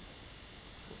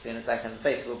 We'll see in a second.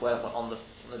 Basically, on the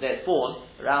day it's born,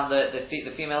 around the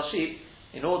female sheep,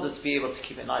 in order to be able to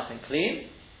keep it nice and clean,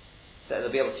 so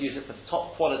they'll be able to use it for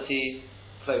top quality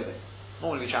clothing.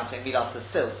 Normally we translate milas as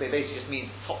silk, but it basically just means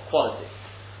top quality.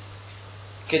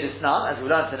 Kiddusnan, as we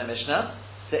learned in the Mishnah,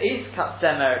 Se'is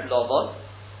Katsemer Lovod,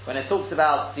 when it talks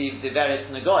about the various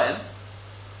Nagoyim,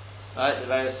 right, the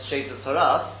various shades of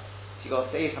Torah, so you've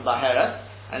got Se'is and Bahera,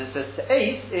 and it says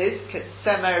Se'is is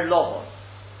Katsemer Lovod.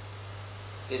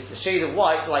 It's the shade of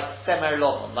white like Semer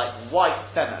Lovod, like white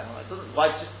Semer. It doesn't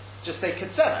white just say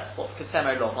Katsemer. What's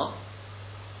Katsemer Lovod?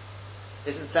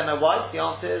 Isn't semer white? The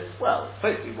answer is, well, it's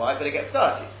supposed to be white, but it gets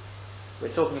dirty.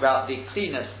 We're talking about the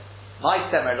cleanest. My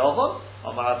semer lovon,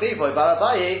 Amar Aviv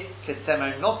Barabaye,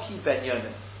 Ketsemer Noki Ben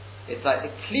Yonim. It's like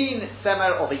the clean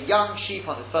semer of a young sheep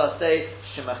on its first day,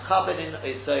 Shemechabenin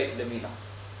Oisoi Lemila.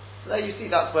 So there you see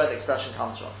that's where the expression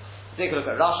comes from. Take a look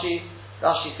at Rashi.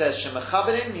 Rashi says,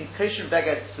 Shemechabenin means Koshen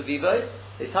Beged Suvivo.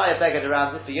 They tie a beged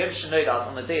around it, the Yom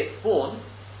Shenodas, on the day it's born,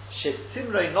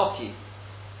 Shetzimroi Noki,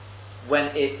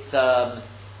 when its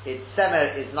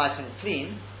semer is nice and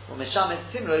clean, and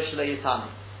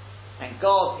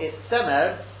guard its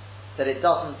semer that it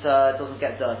doesn't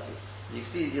get dirty.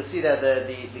 You'll see there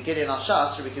the Gideon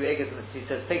Ashas, Rabbi Kiva Eger, he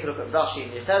says, take a look at Rashi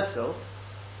in Yechezkel.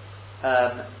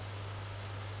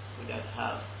 We don't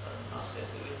have Rashi,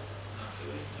 do we?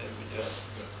 Maybe we do.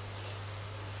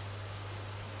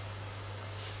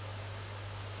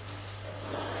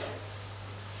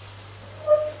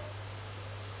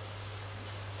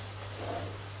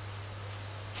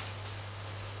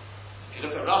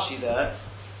 Look at Rashi there.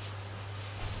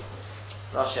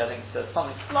 Rashi, I think, says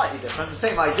something slightly different. The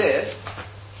same idea.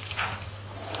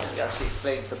 He actually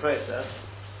explains the process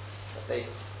that they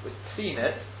would clean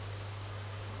it.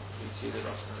 You see the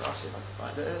Rashi, if I can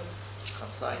find it.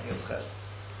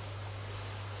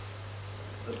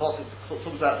 The Pasuk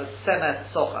talks about the Semet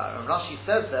Sochar, and Rashi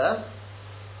says there.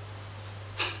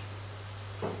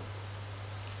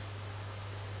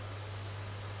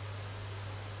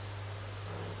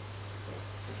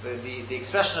 The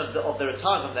expression of the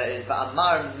retirement there is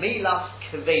Amar Milas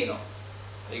Kaveno.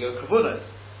 There you go, Kavunos.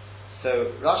 So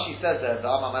Rashi says there,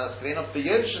 Amar Milas Kaveno,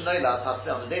 B'yom Shenoilas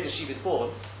Hatzeh, on the day the sheep is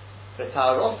born,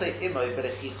 V'tarose Imo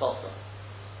B'rechichosa.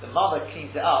 The mother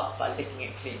cleans it up by licking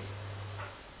it clean.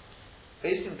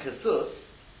 Based in Kasus,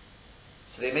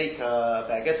 so they make a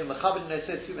baguette of Mechabed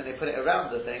Nosei, when they put it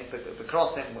around the thing, the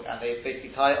crossing, and they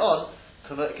basically tie it on,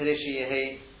 Kadeshi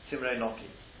Yehi Timrei Noki.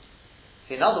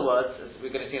 In other words, as we're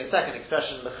going to see in a second,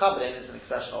 expression Mechabrin is an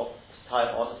expression of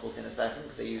tie it on, as we'll see in a second,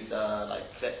 because they use like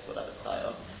clips or whatever to tie it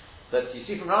on. But you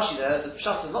see from Rashi there, the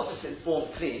pshat is not just it's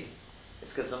born clean, it's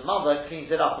because the mother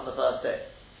cleans it up on the first day.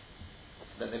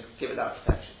 Then they give it that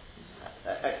protection.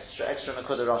 Extra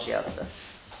nakuda Rashi has there.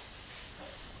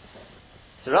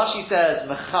 So Rashi says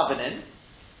Mechabrin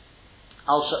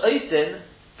al sha'osin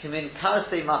kamin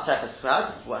karasei matech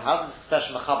esrag. Well, how does the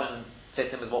expression Mechabrin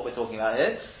fit in with what we're talking about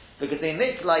here? Because they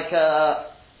make like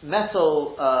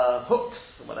metal hooks,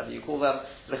 or whatever you call them,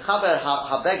 lechaber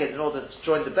ha-beged, in order to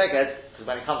join the beged, because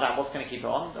when it comes out, what's going to keep it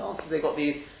on? They've got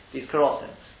these karotim.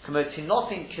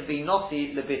 Kamotinotin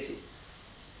kivinoti lebiti.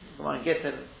 The one in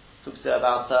Gittin talks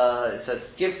about, it says,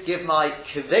 give my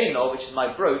kiveno, which is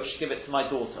my brooch, give it to my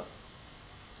daughter.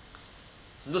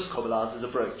 Nuskoblaz is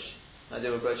a brooch. The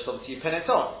idea of a brooch is obviously you pin it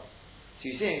on. So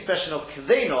you see an expression of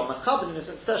kiveno, machabin is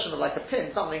an expression of like a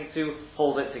pin, something to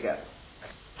hold it together.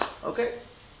 Okay?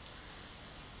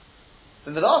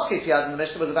 Then the last case we had in the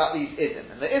Mishnah was about these izim.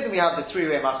 And the izim we have the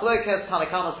three-way machlokes.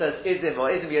 Tanakama says izim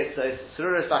or izim yitzos,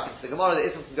 sururis back into the Gemara. The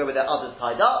izim can go with their others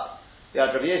tied up. You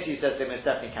have Rabbi Yossi who says they most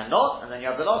definitely cannot. And then you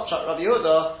have the last Rabbi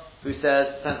Yehuda who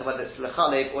says, depends on whether it's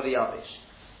lechaleb or the yavish.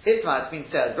 Itma, it's been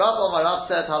said, Rav Omar Rav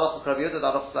said, halach Rabbi Yehuda,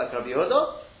 halach like Rabbi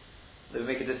Yehuda. We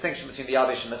make a distinction between the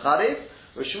yavish and the chaleb.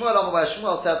 Where Shmuel Omar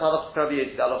Shmuel says, halach Rabbi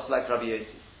Yossi, halach like Rabbi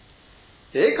Yossi.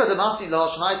 The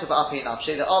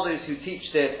others who teach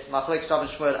this Machlokes Rav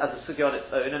and Shmuel as a sugya on its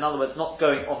own, in other words, not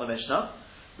going on the Mishnah.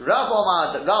 Rav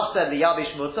said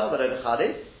liyabish mutar, but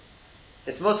lechali.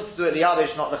 It's mutar to do it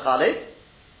liyabish, not lechali.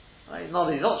 Right? He's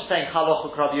not just saying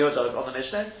halacha Rav Yehuda on the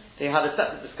Mishnah. They had a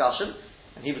separate discussion,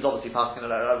 and he was obviously passing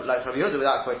like Rav Yehuda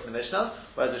without quoting the Mishnah.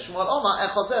 Whereas Shmuel Omar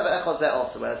echozeh ve'echozeh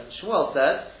also. Whereas Shmuel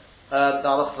said the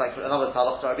halacha like another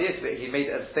halacha Rav Yehuda, but he made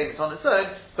it a statement on its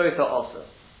own. Both are also.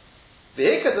 The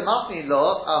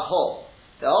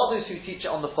others who teach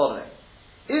it on the following.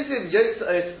 Izim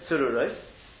yotzot tzururos.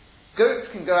 Goats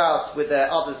can go out with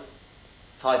their others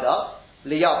tied up.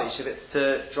 Liyabish, if it's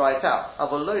to dry it out.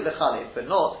 Avolo lechali, but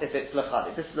not if it's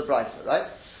lechali. This is the brighter, right?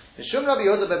 Mishum Rabbi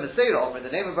Yehuda ben Meseira, in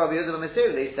the name of Rabbi Yehuda ben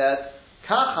Meseira, they said,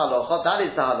 Kach halacha, that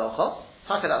is the halacha.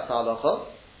 Taka, that's the halacha.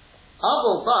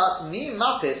 Avol but, mi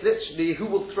mapit, literally, who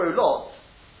will throw lots,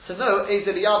 to know,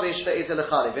 ezer liyabish, for ezer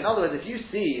lechali. In other words, if you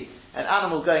see an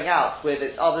animal going out with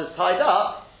its others tied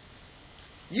up,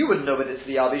 you wouldn't know whether it's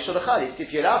liyabish or lechali. So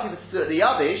if you allow people to do it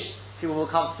liyabish, people will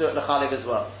come to do it lechali as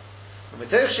well.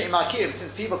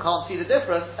 Since people can't see the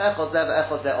difference, also,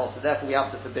 therefore we have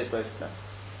to forbid both of them.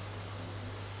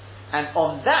 And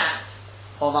on that,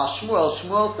 Omar Shmuel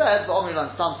said,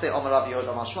 some say Omar Rabbi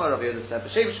Yehuda, Omar Shmuel, Rabbi Yehuda said,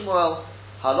 B'Shem Shmuel,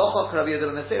 halacha Rabbi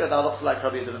Yehuda ben Meseira, the halacha like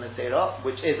Rabbi Yehuda ben Meseira,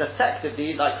 which is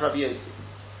effectively like Rabbi Yossi.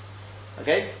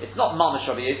 Okay? It's not mamash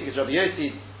Rabbi Yossi, because Rabbi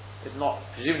Yossi is not,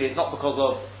 presumably it's not because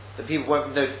of the people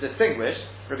won't know to distinguish.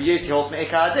 Rabbi Yossi holds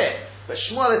me'ikar adeh. But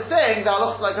Shmuel is saying that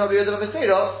halacha like Rabbi Yehuda ben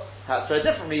Meseira, that's for a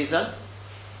different reason.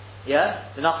 Yeah?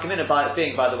 The nafkamina by it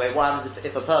being, by the way, what happens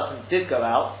if a person did go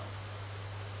out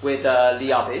with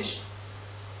liyabish?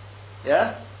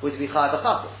 Yeah? Would be chayav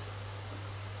b'chatos.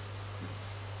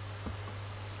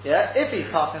 Yeah? If he's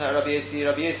passing out Rabbi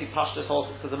Yossi pashtus holds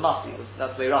it because of masu.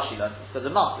 That's the way Rashi learns it, because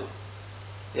of masu.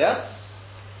 Yeah?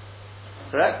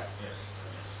 Correct? Yes.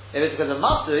 If it's because of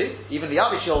masu, even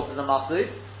liyabish holds is a masu,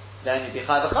 then you'd be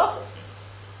chayav b'chatos.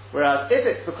 Whereas if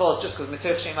it's just because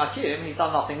Mitzvah Shem Akim, he's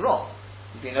done nothing wrong.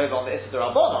 He's been over on the Issa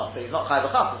D'Rabbanan, so he's not Chai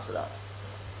B'Chafas for that.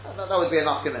 That would be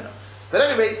enough Gemina. But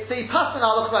anyway, so he passed an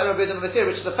halach like Rabbi Yehuda ben Meseira,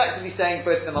 which is effectively saying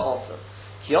both of them are also.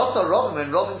 He also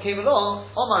when Robin came along,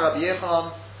 Omar Rabbi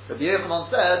Yechanan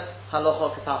said,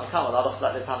 halacha k'Tana Kama, halacha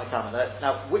like the Tana Kama.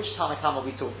 Now, which Tana Kama are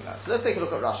we talking about? So let's take a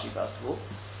look at Rashi first of all.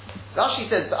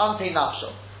 Rashi says, B'Ante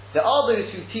Nafsho. There are those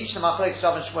who teach the Machlokes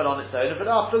Rav and Shmuel on its own, but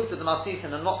are plugged to the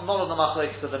Masitin and not on the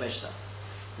Machlokes of the Mishnah.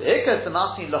 The Ikas the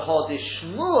Masin Lahod is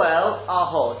Shmuel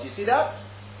Ahod. Do you see that?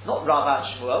 Not Rav and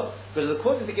Shmuel, because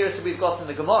according to the Gerus we've got in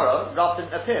the Gemara, Rav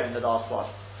didn't appear in the last one.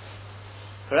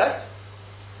 Correct?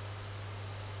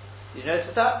 Did you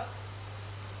notice that?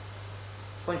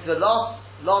 According to the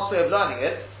last way of learning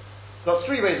it, we've got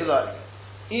three ways of learning it.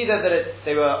 Either that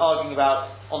they were arguing about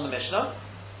on the Mishnah.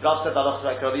 Rav said halacha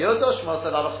like Rabbi Yehuda, Shmuel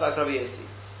said halacha like Rabbi Yossi.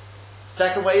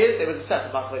 Second way is, it was a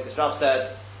separate machlokes. Rav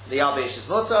said, liyabish is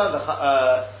mutar,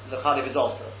 the chaliv is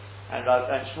also. And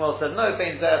Shmuel said, no,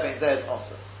 bein zeh is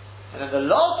also. And then the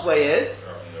last way is,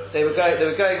 they were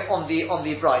going on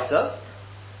the brighter,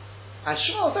 and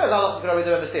Shmuel says halacha like Rabbi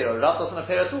Yehuda Meseira. Rav doesn't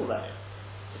appear at all there.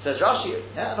 It says Rashi,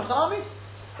 yeah,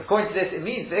 according to this, it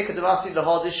means the ikadamasi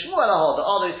lahod is Shmuel lahod. There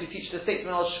are those who teach the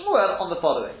statement of Shmuel on the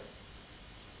following.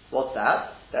 What's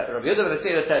that? That Rabbi Yehuda ben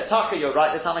Meseira said, Taka, you're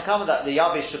right, the Tanakama, that the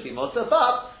Yavish should be mutter,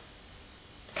 but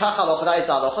Kach halacha, that is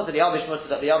halacha, that the Yavish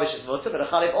mutter, that the Yavish is mutter, but the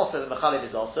Chaliv also, and the Chaliv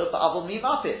is also, but Avul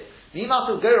Mimapit.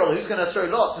 Mimapil girl, who's going to throw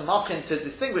lots and Mapkin to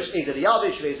distinguish either the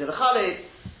Yavish or either the Chaliv.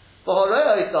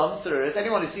 If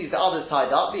anyone who sees the others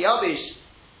tied up, the Yavish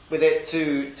with it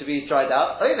to be tried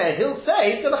out, he'll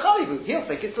say it's the Chaliv, he'll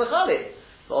think it's the Chaliv.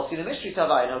 But also the mystery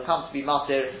Tavai, and he'll come to be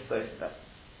Matir both of them.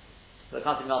 He'll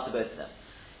come to be Matir both of them.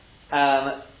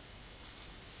 And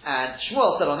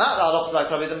Shmuel said on that, halacha like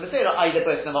Rabbi Yehuda ben Meseira, either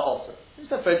both of them are also. He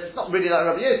said, it's not really like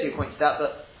Rabbi Yossi who points to that,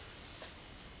 but.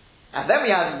 And then we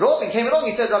had Robin came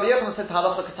along. He said, Rabbi Yehuda said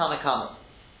halacha k'Tana Kama,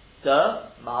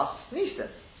 the mas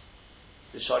nistan,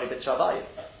 the shari bit travayu,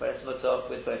 where it's mutar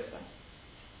with both of them.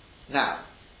 Now,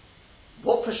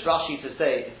 what pushed Rashi to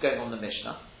say it's going on the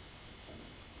Mishnah?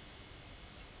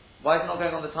 Why is it not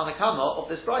going on the Tana Kama of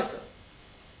this brayta?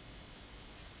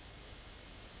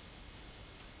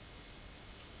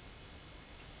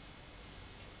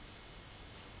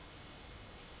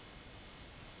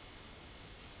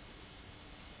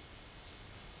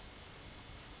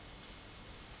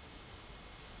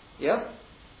 Yeah?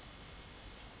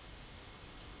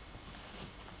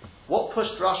 What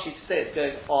pushed Rashi to say it's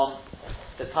going on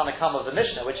the Tanakama of the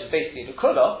Mishnah, which is basically the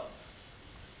Kula?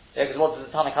 Yeah, because what does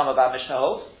the Tanakama about Mishnah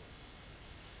hold?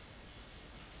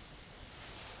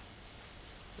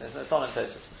 It's not in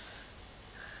Tosfos.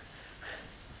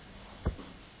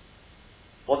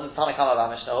 Tanakama of our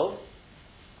Mishnah holds?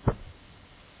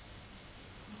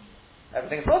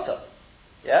 Everything's mutter.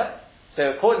 Yeah?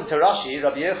 So according to Rashi,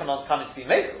 Rabbi Yochanan's coming to be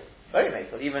mekel, very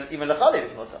mekel, even Lechalev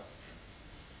is mutter.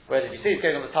 Whereas if you see it's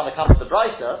going on the Tanakama of the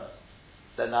Brisa,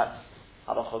 then that's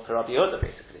Halacha to Rabbi Yehuda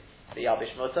basically. The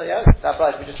Yabish mutter, yeah? That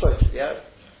Brisa we just quoted, yeah?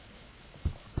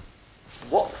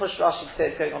 What push Rashi to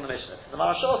say is going on the Mishnah? The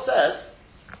Marashal says,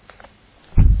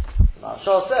 I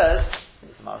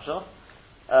think it's the Marashal,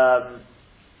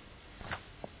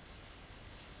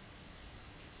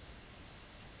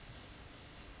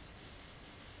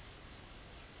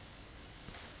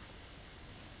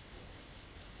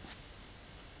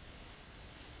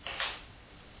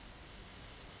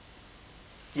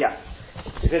 yeah,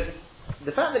 because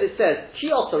the fact that it says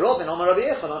Kiyot Robin on Rabbi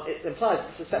Yechanan, it implies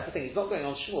it's a separate thing. He's not going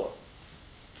on Shmuel.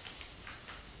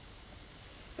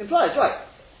 Implies, right?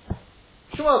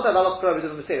 Shmuel said Allah Rabbi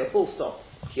didn't say a full stop.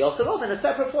 Kiyot Robin, a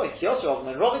separate point. Kiyot Robin,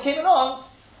 when Robin came along,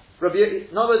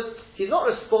 in other words, he's not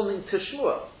responding to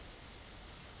Shmuel.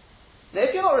 Now,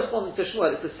 if you're not responding to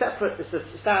Shmuel, it's a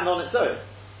stand on its own.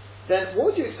 Then what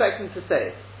would you expect him to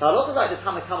say? The halacha is like the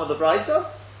Tanakam of the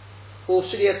Brisa, or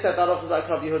should he have said the halacha is like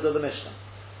Rabbi Yehuda of the Mishnah?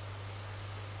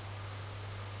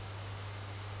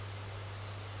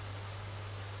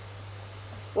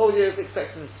 What would you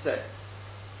expect him to say?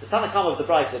 The Tanakam of the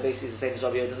Brisa basically is the same as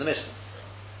Rabbi Yehuda in the Mishnah.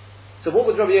 So what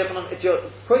would Rabbi Yochanan, if you're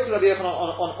quoting Rabbi Yochanan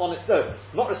on its own,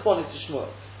 not responding to Shmuel?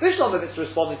 Vishlom if it's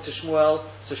responding to Shmuel,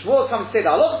 so Shmuel comes to say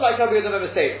that Allah is like Rabbi Yehuda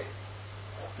Memeseda.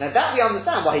 Now that we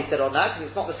understand why he said on that, because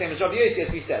it's not the same as Rabbi Yossi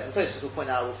as we said. And Tosfos will point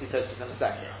out, we'll see Tosfos in a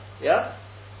second. Yeah?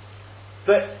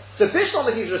 But, so Vishlom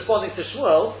if he's responding to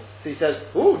Shmuel, so he says,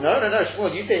 no,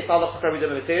 Shmuel, you say it's Allah like Rabbi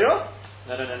Yehuda Memeseda?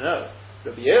 No.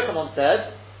 Rabbi Yochanan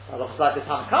said, Allah is like the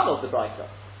Tanakam of the Brisa.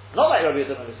 Not like Rabbi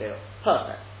Yehuda Memeseda.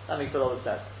 Perfect. That makes a lot of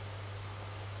sense.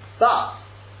 But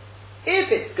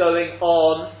if it's going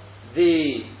on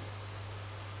if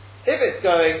it's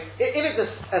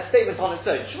a statement on its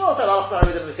own, Shmuel said,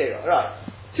 right.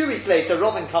 2 weeks later,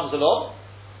 Robin comes along.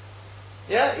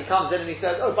 Yeah, he comes in and he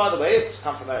says, oh, by the way, it's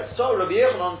come from Eretz. So Rabbi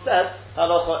Yochanan said,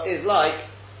 halacha is like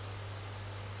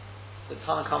the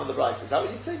Tanakam of the Brisa. Is that what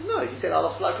you say? No, you said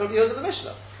halacha is like Rabbi Yehuda in the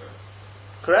Mishnah. Sure.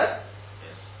 Correct?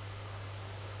 Yes.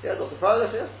 Yeah, not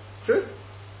surprised, yeah. True.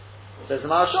 Says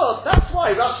the Marashal, that's why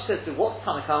Rashi says to what's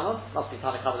Tanakama? Must be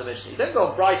Tanakama of the Mishnah. You don't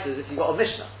go on Brises if you've got a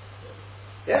Mishnah.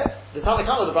 Yeah? The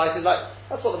Tanakama of the Brises is like,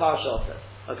 that's what the Marashal says.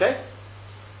 Okay?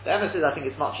 The emphasis, I think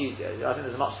it's much easier. I think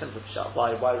there's a much simpler shot.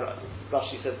 Why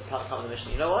Rashi says the Tanakama of the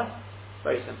Mishnah. You know why?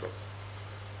 Very simple.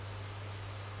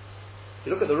 If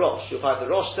you look at the Rosh, you'll find the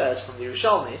Rosh says from the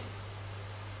Yerushalmi,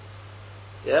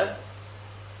 yeah?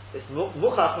 It's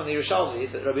muchach from the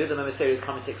Yerushalmi that Rabbi Yehuda Memeseda is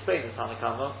coming to explain the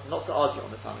Tanakama, not to argue on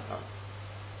the Tanakama.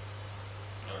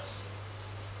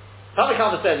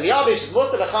 Tanakama says, Liyabish is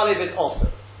mutter, Lechalev is also.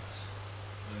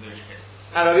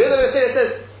 And Rabbi Yehuda Memeseda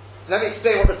says, let me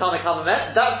explain what the Tanakama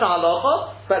meant. That's the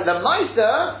halacha, but the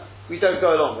Maisa, we don't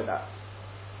go along with that.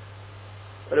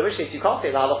 But in which case, you can't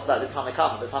say the halacha like the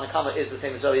Tanakama. The Tanakama is the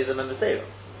same as Rabbi Yehuda Memeseda.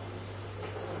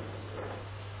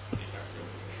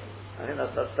 I think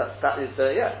that is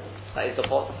the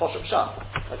Poshup Shah.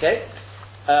 Okay?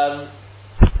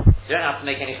 You don't have to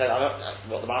make any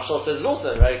what the Marshal says is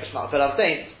also very Kishmak, but I'm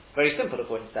saying very simple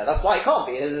according to that. That's why it can't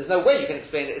be. There's no way you can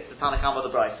explain that it's the Tanakam of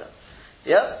the Brisa.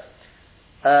 Yeah?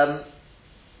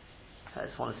 I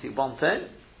just want to see one thing.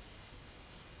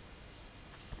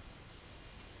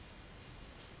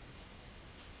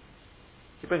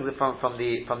 He brings it from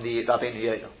the Rabbeinu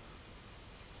Yoda.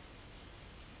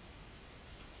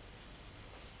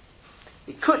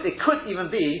 It could even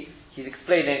be he's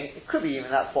explaining. It could be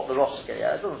even that's what the Rosh is getting.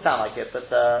 Yeah, it doesn't sound like it, but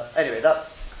anyway, that's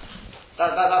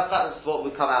what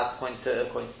would come out according to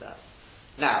that.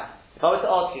 Now, if I were to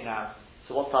ask you now,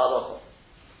 so what's the halacha?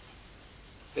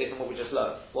 Based on what we just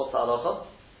learned, what's the halacha?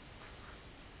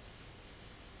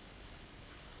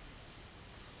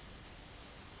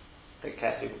 Think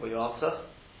carefully before you answer.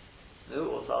 No,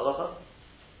 what's the halacha?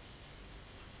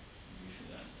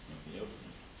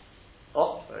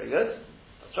 Oh, very good.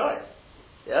 That's right.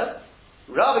 Yeah?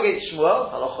 Rav against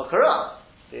Shmuel, halacha kara,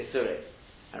 the Yisuri.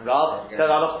 And Rav said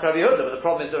halacha Rabbi Yehuda, but the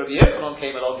problem is that Rabbi Yochanan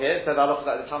came along here and said halacha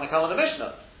like the Tanakam of the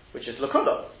Mishnah, which is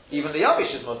Lakudah. Even the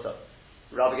Yabish is mutter.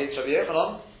 Rav against Rabbi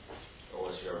Yochanan.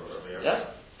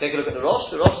 Yeah? Take a look at the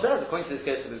Rosh. The Rosh says, according to this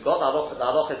case that we've got, the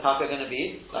halacha is going to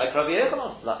be like Rabbi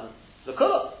Yochanan, like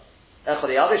Lakudah.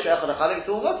 Echad Yabish, Echad Chalik, it's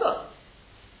all mutter.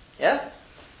 Yeah?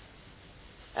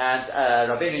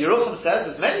 And Rabbeinu Yerucham says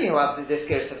there's many who have this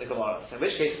gerus in the Gemara. So in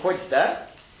which case, according to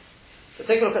that, so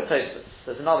take a look at Tosfos.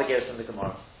 There's another gerus in the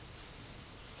Gemara.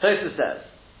 Tosfos says,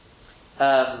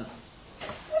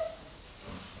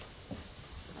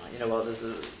 you know what? Let's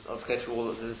go through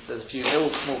all. There's a few little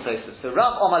small places. So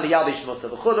Rav Omar liyabish mutter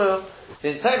v'chudu.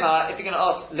 Then Toma, if you're going to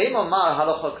ask, Leimon mar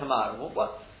halacha kamar.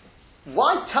 What?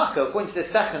 Why taka? According to the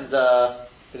second,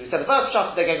 because we said the first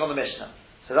shot they're going on the Mishnah.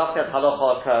 So Rav said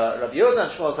halacha ka Rabbi Yehuda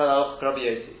and Shmuel said halacha ka Rabbi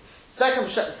Yossi.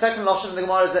 Second lashon in the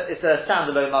Gemara is it's a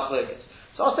standalone machlokes.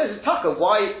 So I'll say to taka,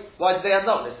 why did they end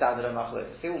up with standalone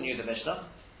machlokes? They all knew the Mishnah.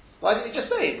 Why didn't he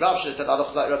just say Rav should have said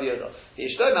halacha like Rabbi Yehuda? The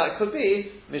Ishtoma, it could be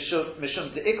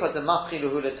mishum deikot the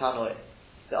machiluhu letanoi.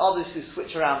 There are others who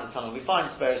switch around the tunnel. We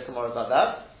find various Gemaras like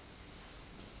that.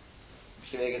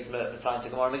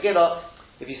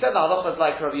 If you said the halacha is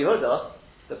like Rabbi Yehuda,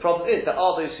 the problem is there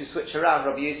are those who switch around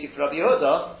Rabbi Yossi for Rabbi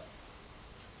Yehuda,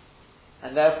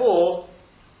 and therefore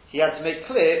he had to make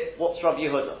clear what's Rabbi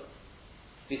Yehuda.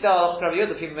 If you say halacha Rabbi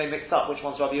Yehuda, people may mix up which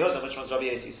one's Rabbi Yehuda and which one's Rabbi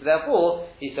Yossi. So therefore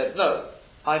he said no.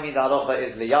 I mean the halacha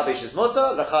is liyabish is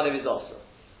mutter, lechalev is also.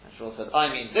 And Shmuel said I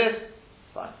mean this.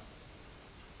 Fine.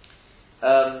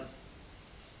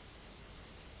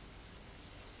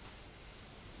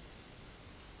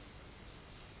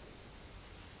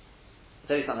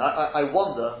 Tell you something. I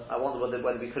wonder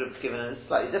whether we could have given a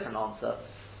slightly different answer,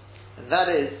 and that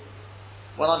is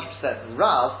 100%.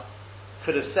 Rav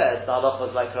could have said the halacha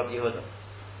was like Rabbi Yehuda,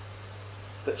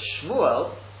 but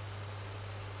Shmuel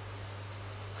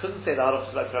couldn't say the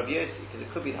halacha was like Rabbi Yossi because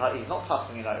it could be he's not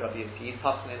passing like Rabbi Yossi. He's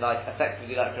passing like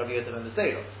effectively like Rabbi Yehuda and the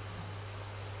Zera.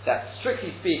 That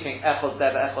strictly speaking, echod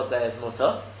zeh is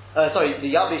mutter. The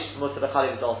yabish is mutter, the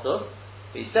chaliv is also.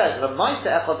 He says the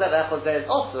ma'aser echod zeh is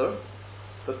also.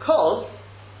 Because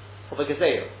of a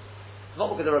Gezerah, not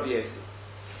because of Rabbi Yossi.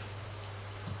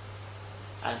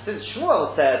 And since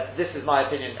Shmuel said, this is my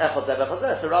opinion, Echad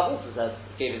Zeh, so Rav also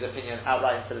gave his opinion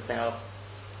outright instead of saying,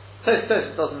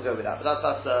 Tosfos doesn't go with that, but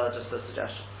that's just a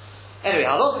suggestion. Anyway,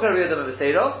 Halot Rabbi Yehuda ben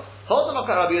Meseiro, hold on not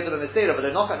Rabbi Yehuda ben Meseiro, but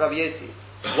they're not Rabbi Yossi.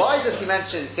 Why does he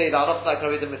say that Halot like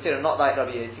Rabbi Yehuda ben Meseiro, not like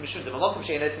Rabbi Yossi? Mishum de Mamokim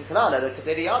Shein Etzim Kalala, the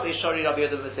Keteri Yabish, Shori Rabbi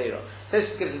Yehuda ben Meseiro. This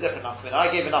gives a different nafkamina.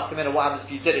 I gave a nafkamina, what happens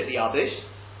if you did it the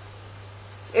Yabish?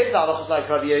 If the halacha is like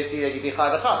Rabbi Yossi, then you'd be chai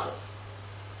v'chatos.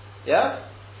 Yeah?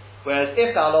 Whereas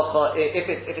if the halacha, if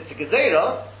it's a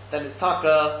gezerah, then it's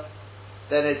taka,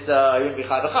 then it's you wouldn't be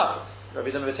chai v'chatos.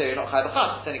 Rabbi Yehuda ben Meseiro, you're not chai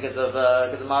v'chatos, only because of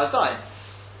Ma'asayim.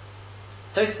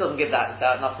 Tosfos doesn't give that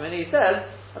nafkamina. He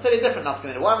says, I'll tell you a different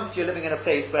nafkamina. What happens if you're living in a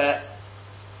place where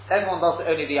everyone does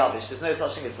only the yabish? There's no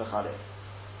such thing as v'chalim.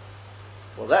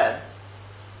 Well then,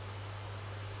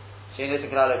 shein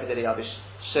etzim kalala kedei yabish.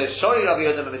 So Shori Rabbi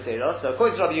Yehuda ben Meseiro. So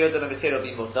according to Rabbi Yehuda ben Meseiro,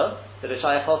 be mutter. So the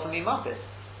shayach also mi mafis.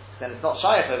 Then it's not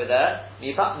shayach over there.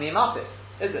 Mi mafis,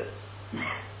 is it?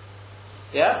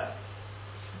 Yeah.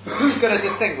 Who's going to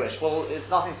distinguish? Well, it's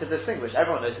nothing to distinguish.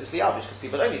 Everyone knows it's the yabish because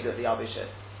people only do the yabish.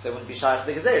 So it wouldn't be shayach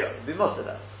the gezerah. It would be mutter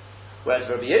there. Whereas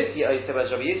Rabbi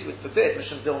Yossi would forbid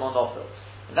mishum dilmon nofil.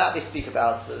 And that they speak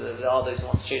about. There are those who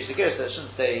want to change the gear, so it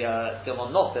shouldn't say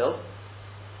dilmon nofil.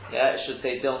 Yeah, it should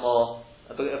say dilmon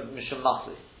mishum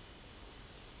masli.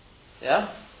 Yeah.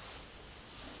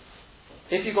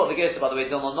 If you got the gear, by the way,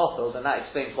 dilmon nofil, then that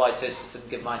explains why Tosfos didn't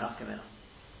give my nafkamina.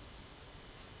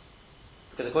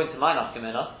 Because according to my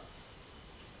nafkamina,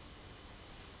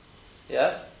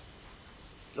 yeah,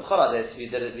 l'chol if you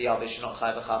did it the yavish, you're not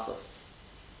chai v'chatos.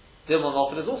 Dilmon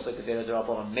nofil is also considered a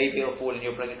rabbanon. Maybe it'll fall and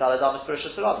you'll bring it al adam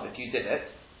espiritual siradim if you did it.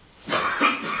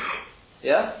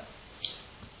 Yeah.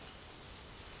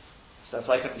 So that's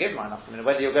why I couldn't give mine nafkamina.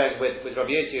 Whether you're going with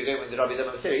Rabbi Yossi, you're going with Rabbi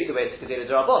Yehuda ben Meseiro, either way it's considered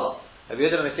a rabbanon. Rabbi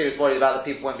Yehuda ben Meseiro is worried about that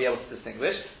people won't be able to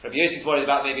distinguish. Rabbi Yossi is worried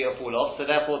about maybe it'll fall off. So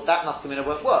therefore that nafkamina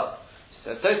won't work.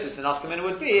 So Tosfos the nafkamina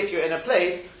would be if you're in a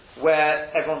place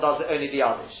where everyone does only the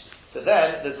yavish. So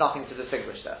then there's nothing to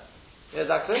distinguish there. Yeah, is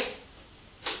that clear?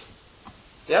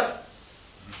 Yeah?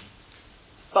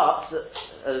 But,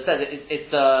 as I said,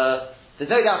 there's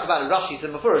no doubt about it. Rashi's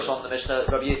and Mefurish on the Mishnah,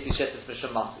 Rabbi Yossi Shetis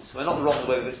Mishum Masus. We're not wrong the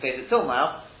way we've explained it till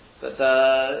now, but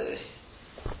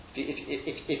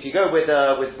if you go with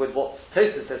what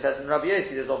Tosfos says in Rabbi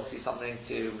Yossi, there's obviously something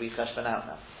to re-cheshbon out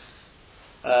now.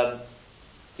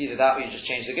 Either that or you just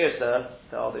change the Gersa.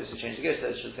 There are those who change the Gersa,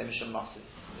 it should say Mishum Masus.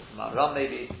 Ram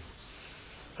maybe.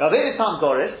 Rabbeinu Tam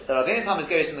Goris, the Rabbeinu Tam is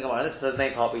Goris in the Gemara, this is the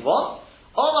main part we want.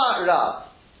 Omar Rav.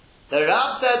 The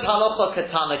Rav said halacha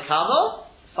ketana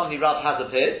kamo. Suddenly Rav has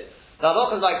appeared. The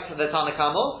halacha is like the Tana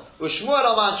Kamo. Ushmuel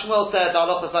Oman Shmuel said the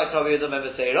halacha is like Rabbi Yehuda ben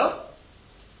Meseiro.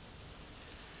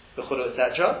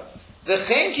 Etc. The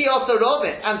Chenki also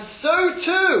Robin, and so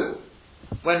too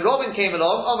when Robin came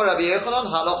along, Omar Rabbi Yochanan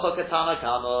halacha ketana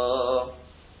kamo.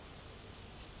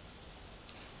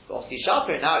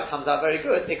 Now it comes out very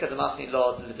good. The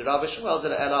Rabbi Shmuel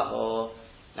did Elaho.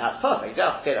 Now it's perfect. You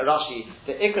don't have to say that Rashi,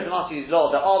 the Ikra Damasi's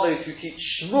law, there are those who teach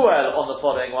Shmuel on the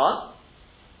following one.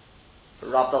 But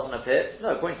Rav doesn't appear.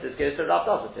 No, according to this case, so Rav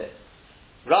does appear.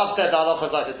 Rav said the halacha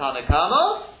is like the Tana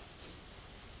Kama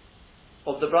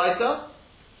of the Braita.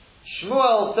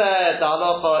 Shmuel said the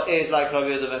halacha is like Rabbi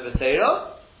Yehuda ben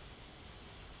Beseira.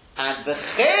 And the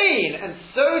Chain, and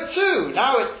so too,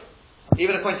 now it's,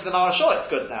 even according to the Marashah, it's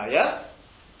good now, yeah?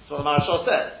 That's what the Marashah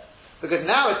said. Because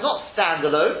now it's not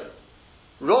standalone.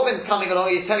 Robin's coming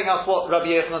along, he's telling us what Rabbi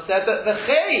Yochanan said, but the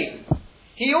Chaim,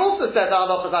 he also said the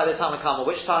halacha is like the Tana Kama.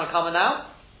 Which Tana Kama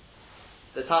now?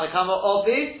 The Tana Kama of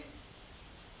the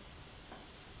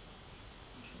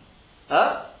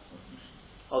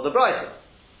of the Braita.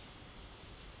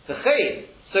 The Chaim,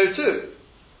 so too.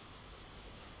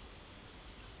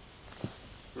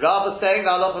 Rav is saying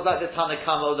the halacha is like the Tana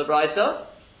Kama of the Braita.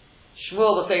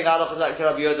 Shmuel was saying the halacha is like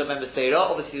Rabbi Yehuda ben Beseira.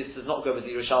 Obviously, this does not go with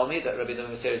the Yerushalmi that Rabbi Yehuda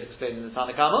ben Beseira is explained in the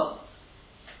Tana Kama.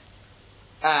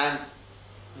 And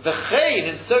the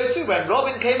Chain, and so too, when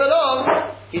Robin came along,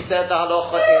 he said the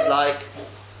halacha is like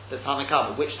the Tana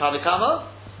Kama. Which Tana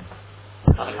Kama?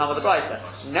 Tana Kama the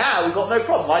Braita. Now we've got no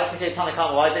problem. Why didn't you say Tana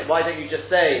Kama? Why don't you just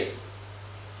say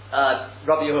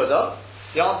Rabbi Yehuda?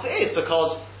 The answer is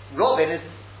because Robin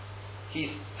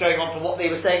he's going on from what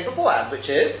they were saying beforehand, which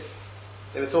is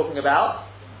they were talking about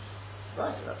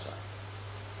right. That's right.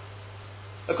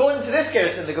 According to this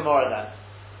case in the Gemara, then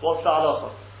what's the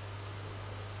halacha?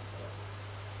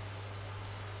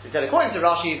 So he said, according to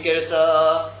Rashi's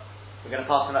Gersa, we're going to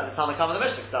pass him at the Tana Kama of the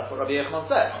Mishnah, because that's what Rabbi Yochanan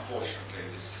said.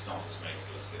 Unfortunately, this is not as made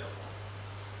to us the other one.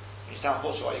 You sound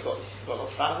unfortunate. Why you've got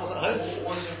lots of animals at home?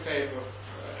 What is in favour of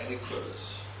any clues?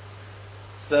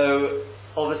 So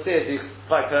obviously, as you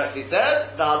quite correctly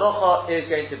said, the halacha is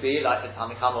going to be like the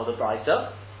Tana Kama of the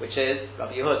Braita, which is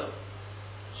Rabbi Yehuda.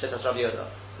 Shittas Rabbi Yehuda.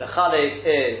 The Chalev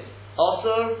is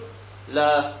Osur,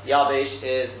 Le Yavish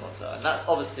is Mutter. And that's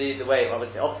obviously the way,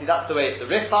 obviously that's the way the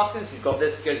Rif Paskins, you've got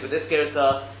this goes with this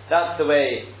Gersa, that's the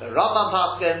way the Rambam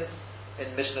Paskins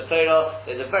in Mishnah Torah.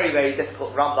 There's a very, very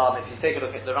difficult Rambam. If you take a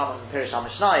look at the Rambam in Pirish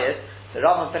HaMishnayos, the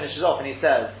Rambam finishes off and he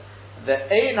says, the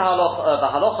Ein Halacha, the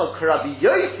Halacha K'Rabbi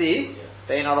Yossi,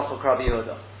 the Ein Halacha K'Rabbi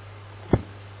Yehuda. I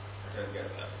don't get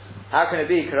that. How can it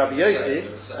be K'Rabbi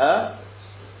Yossi?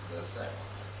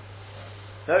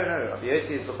 No, Rabbi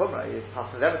Yossi is B'chumrah. He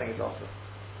passes everything is also.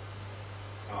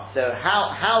 So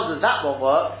how does that one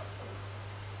work?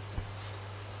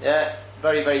 Yeah,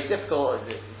 very, very difficult.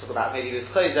 You talk about maybe with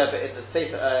Choser, but in the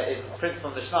in principle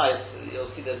of the Mishnah,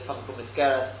 you'll see there's something called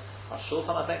Miskeret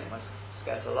HaShulchan, I think.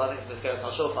 Miskeret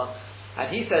HaShulchan. And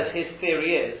he says his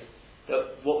theory is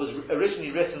that what was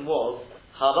originally written was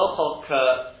Halacha K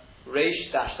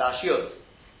Reish Dash Dash Yud.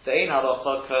 The Ein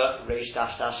Halacha K Reish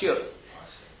Dash Dash Yud.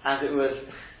 And it was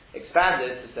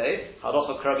expanded to say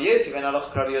Halacha K'Rabbi Yossi and Halacha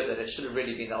K'Rabbi Yehuda. It should have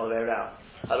really been the other way around.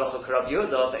 Halacha K'Rabbi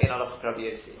Yehuda and Halacha K'Rabbi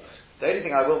Yossi. The only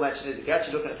thing I will mention is if you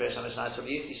actually look at the Pirish HaMishnayos,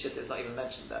 Rabbi Yossi Shita is not even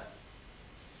mentioned there.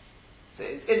 So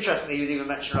it's interesting that he would even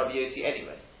mention Rabbi Yossi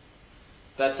anyway.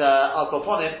 But I'll go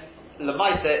upon him.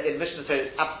 Lamaita in Mishnah Torah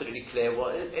is absolutely clear.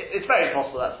 It's very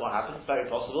possible that's what happens. Very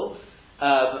possible.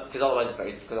 Because otherwise it's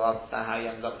very difficult to understand how he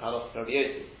ends up with Halacha K'Rabbi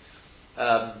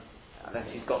Yossi.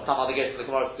 Unless he's got some other guess to the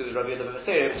Gemara to do with Rabbi Yehuda ben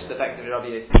Beseira, which is effectively Rabbi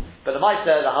Yossi. But the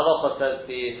Maisa, the Halacha says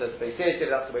very seriously,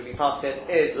 that's the way we pass it,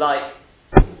 is like,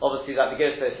 obviously like the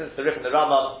Gersa, since the Rif and the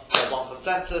Rambam have one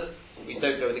consensus, we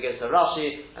don't go with the Gersa of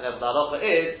Rashi, and therefore the Halacha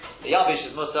is, the Yavish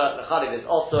is Mutter, the Chalev is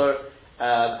Osur,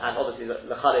 and obviously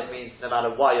the Chalev means no matter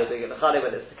why you're doing it, the Chalev,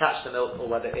 whether it's to catch the milk or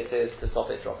whether it is to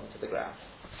stop it dropping to the ground.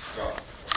 Right.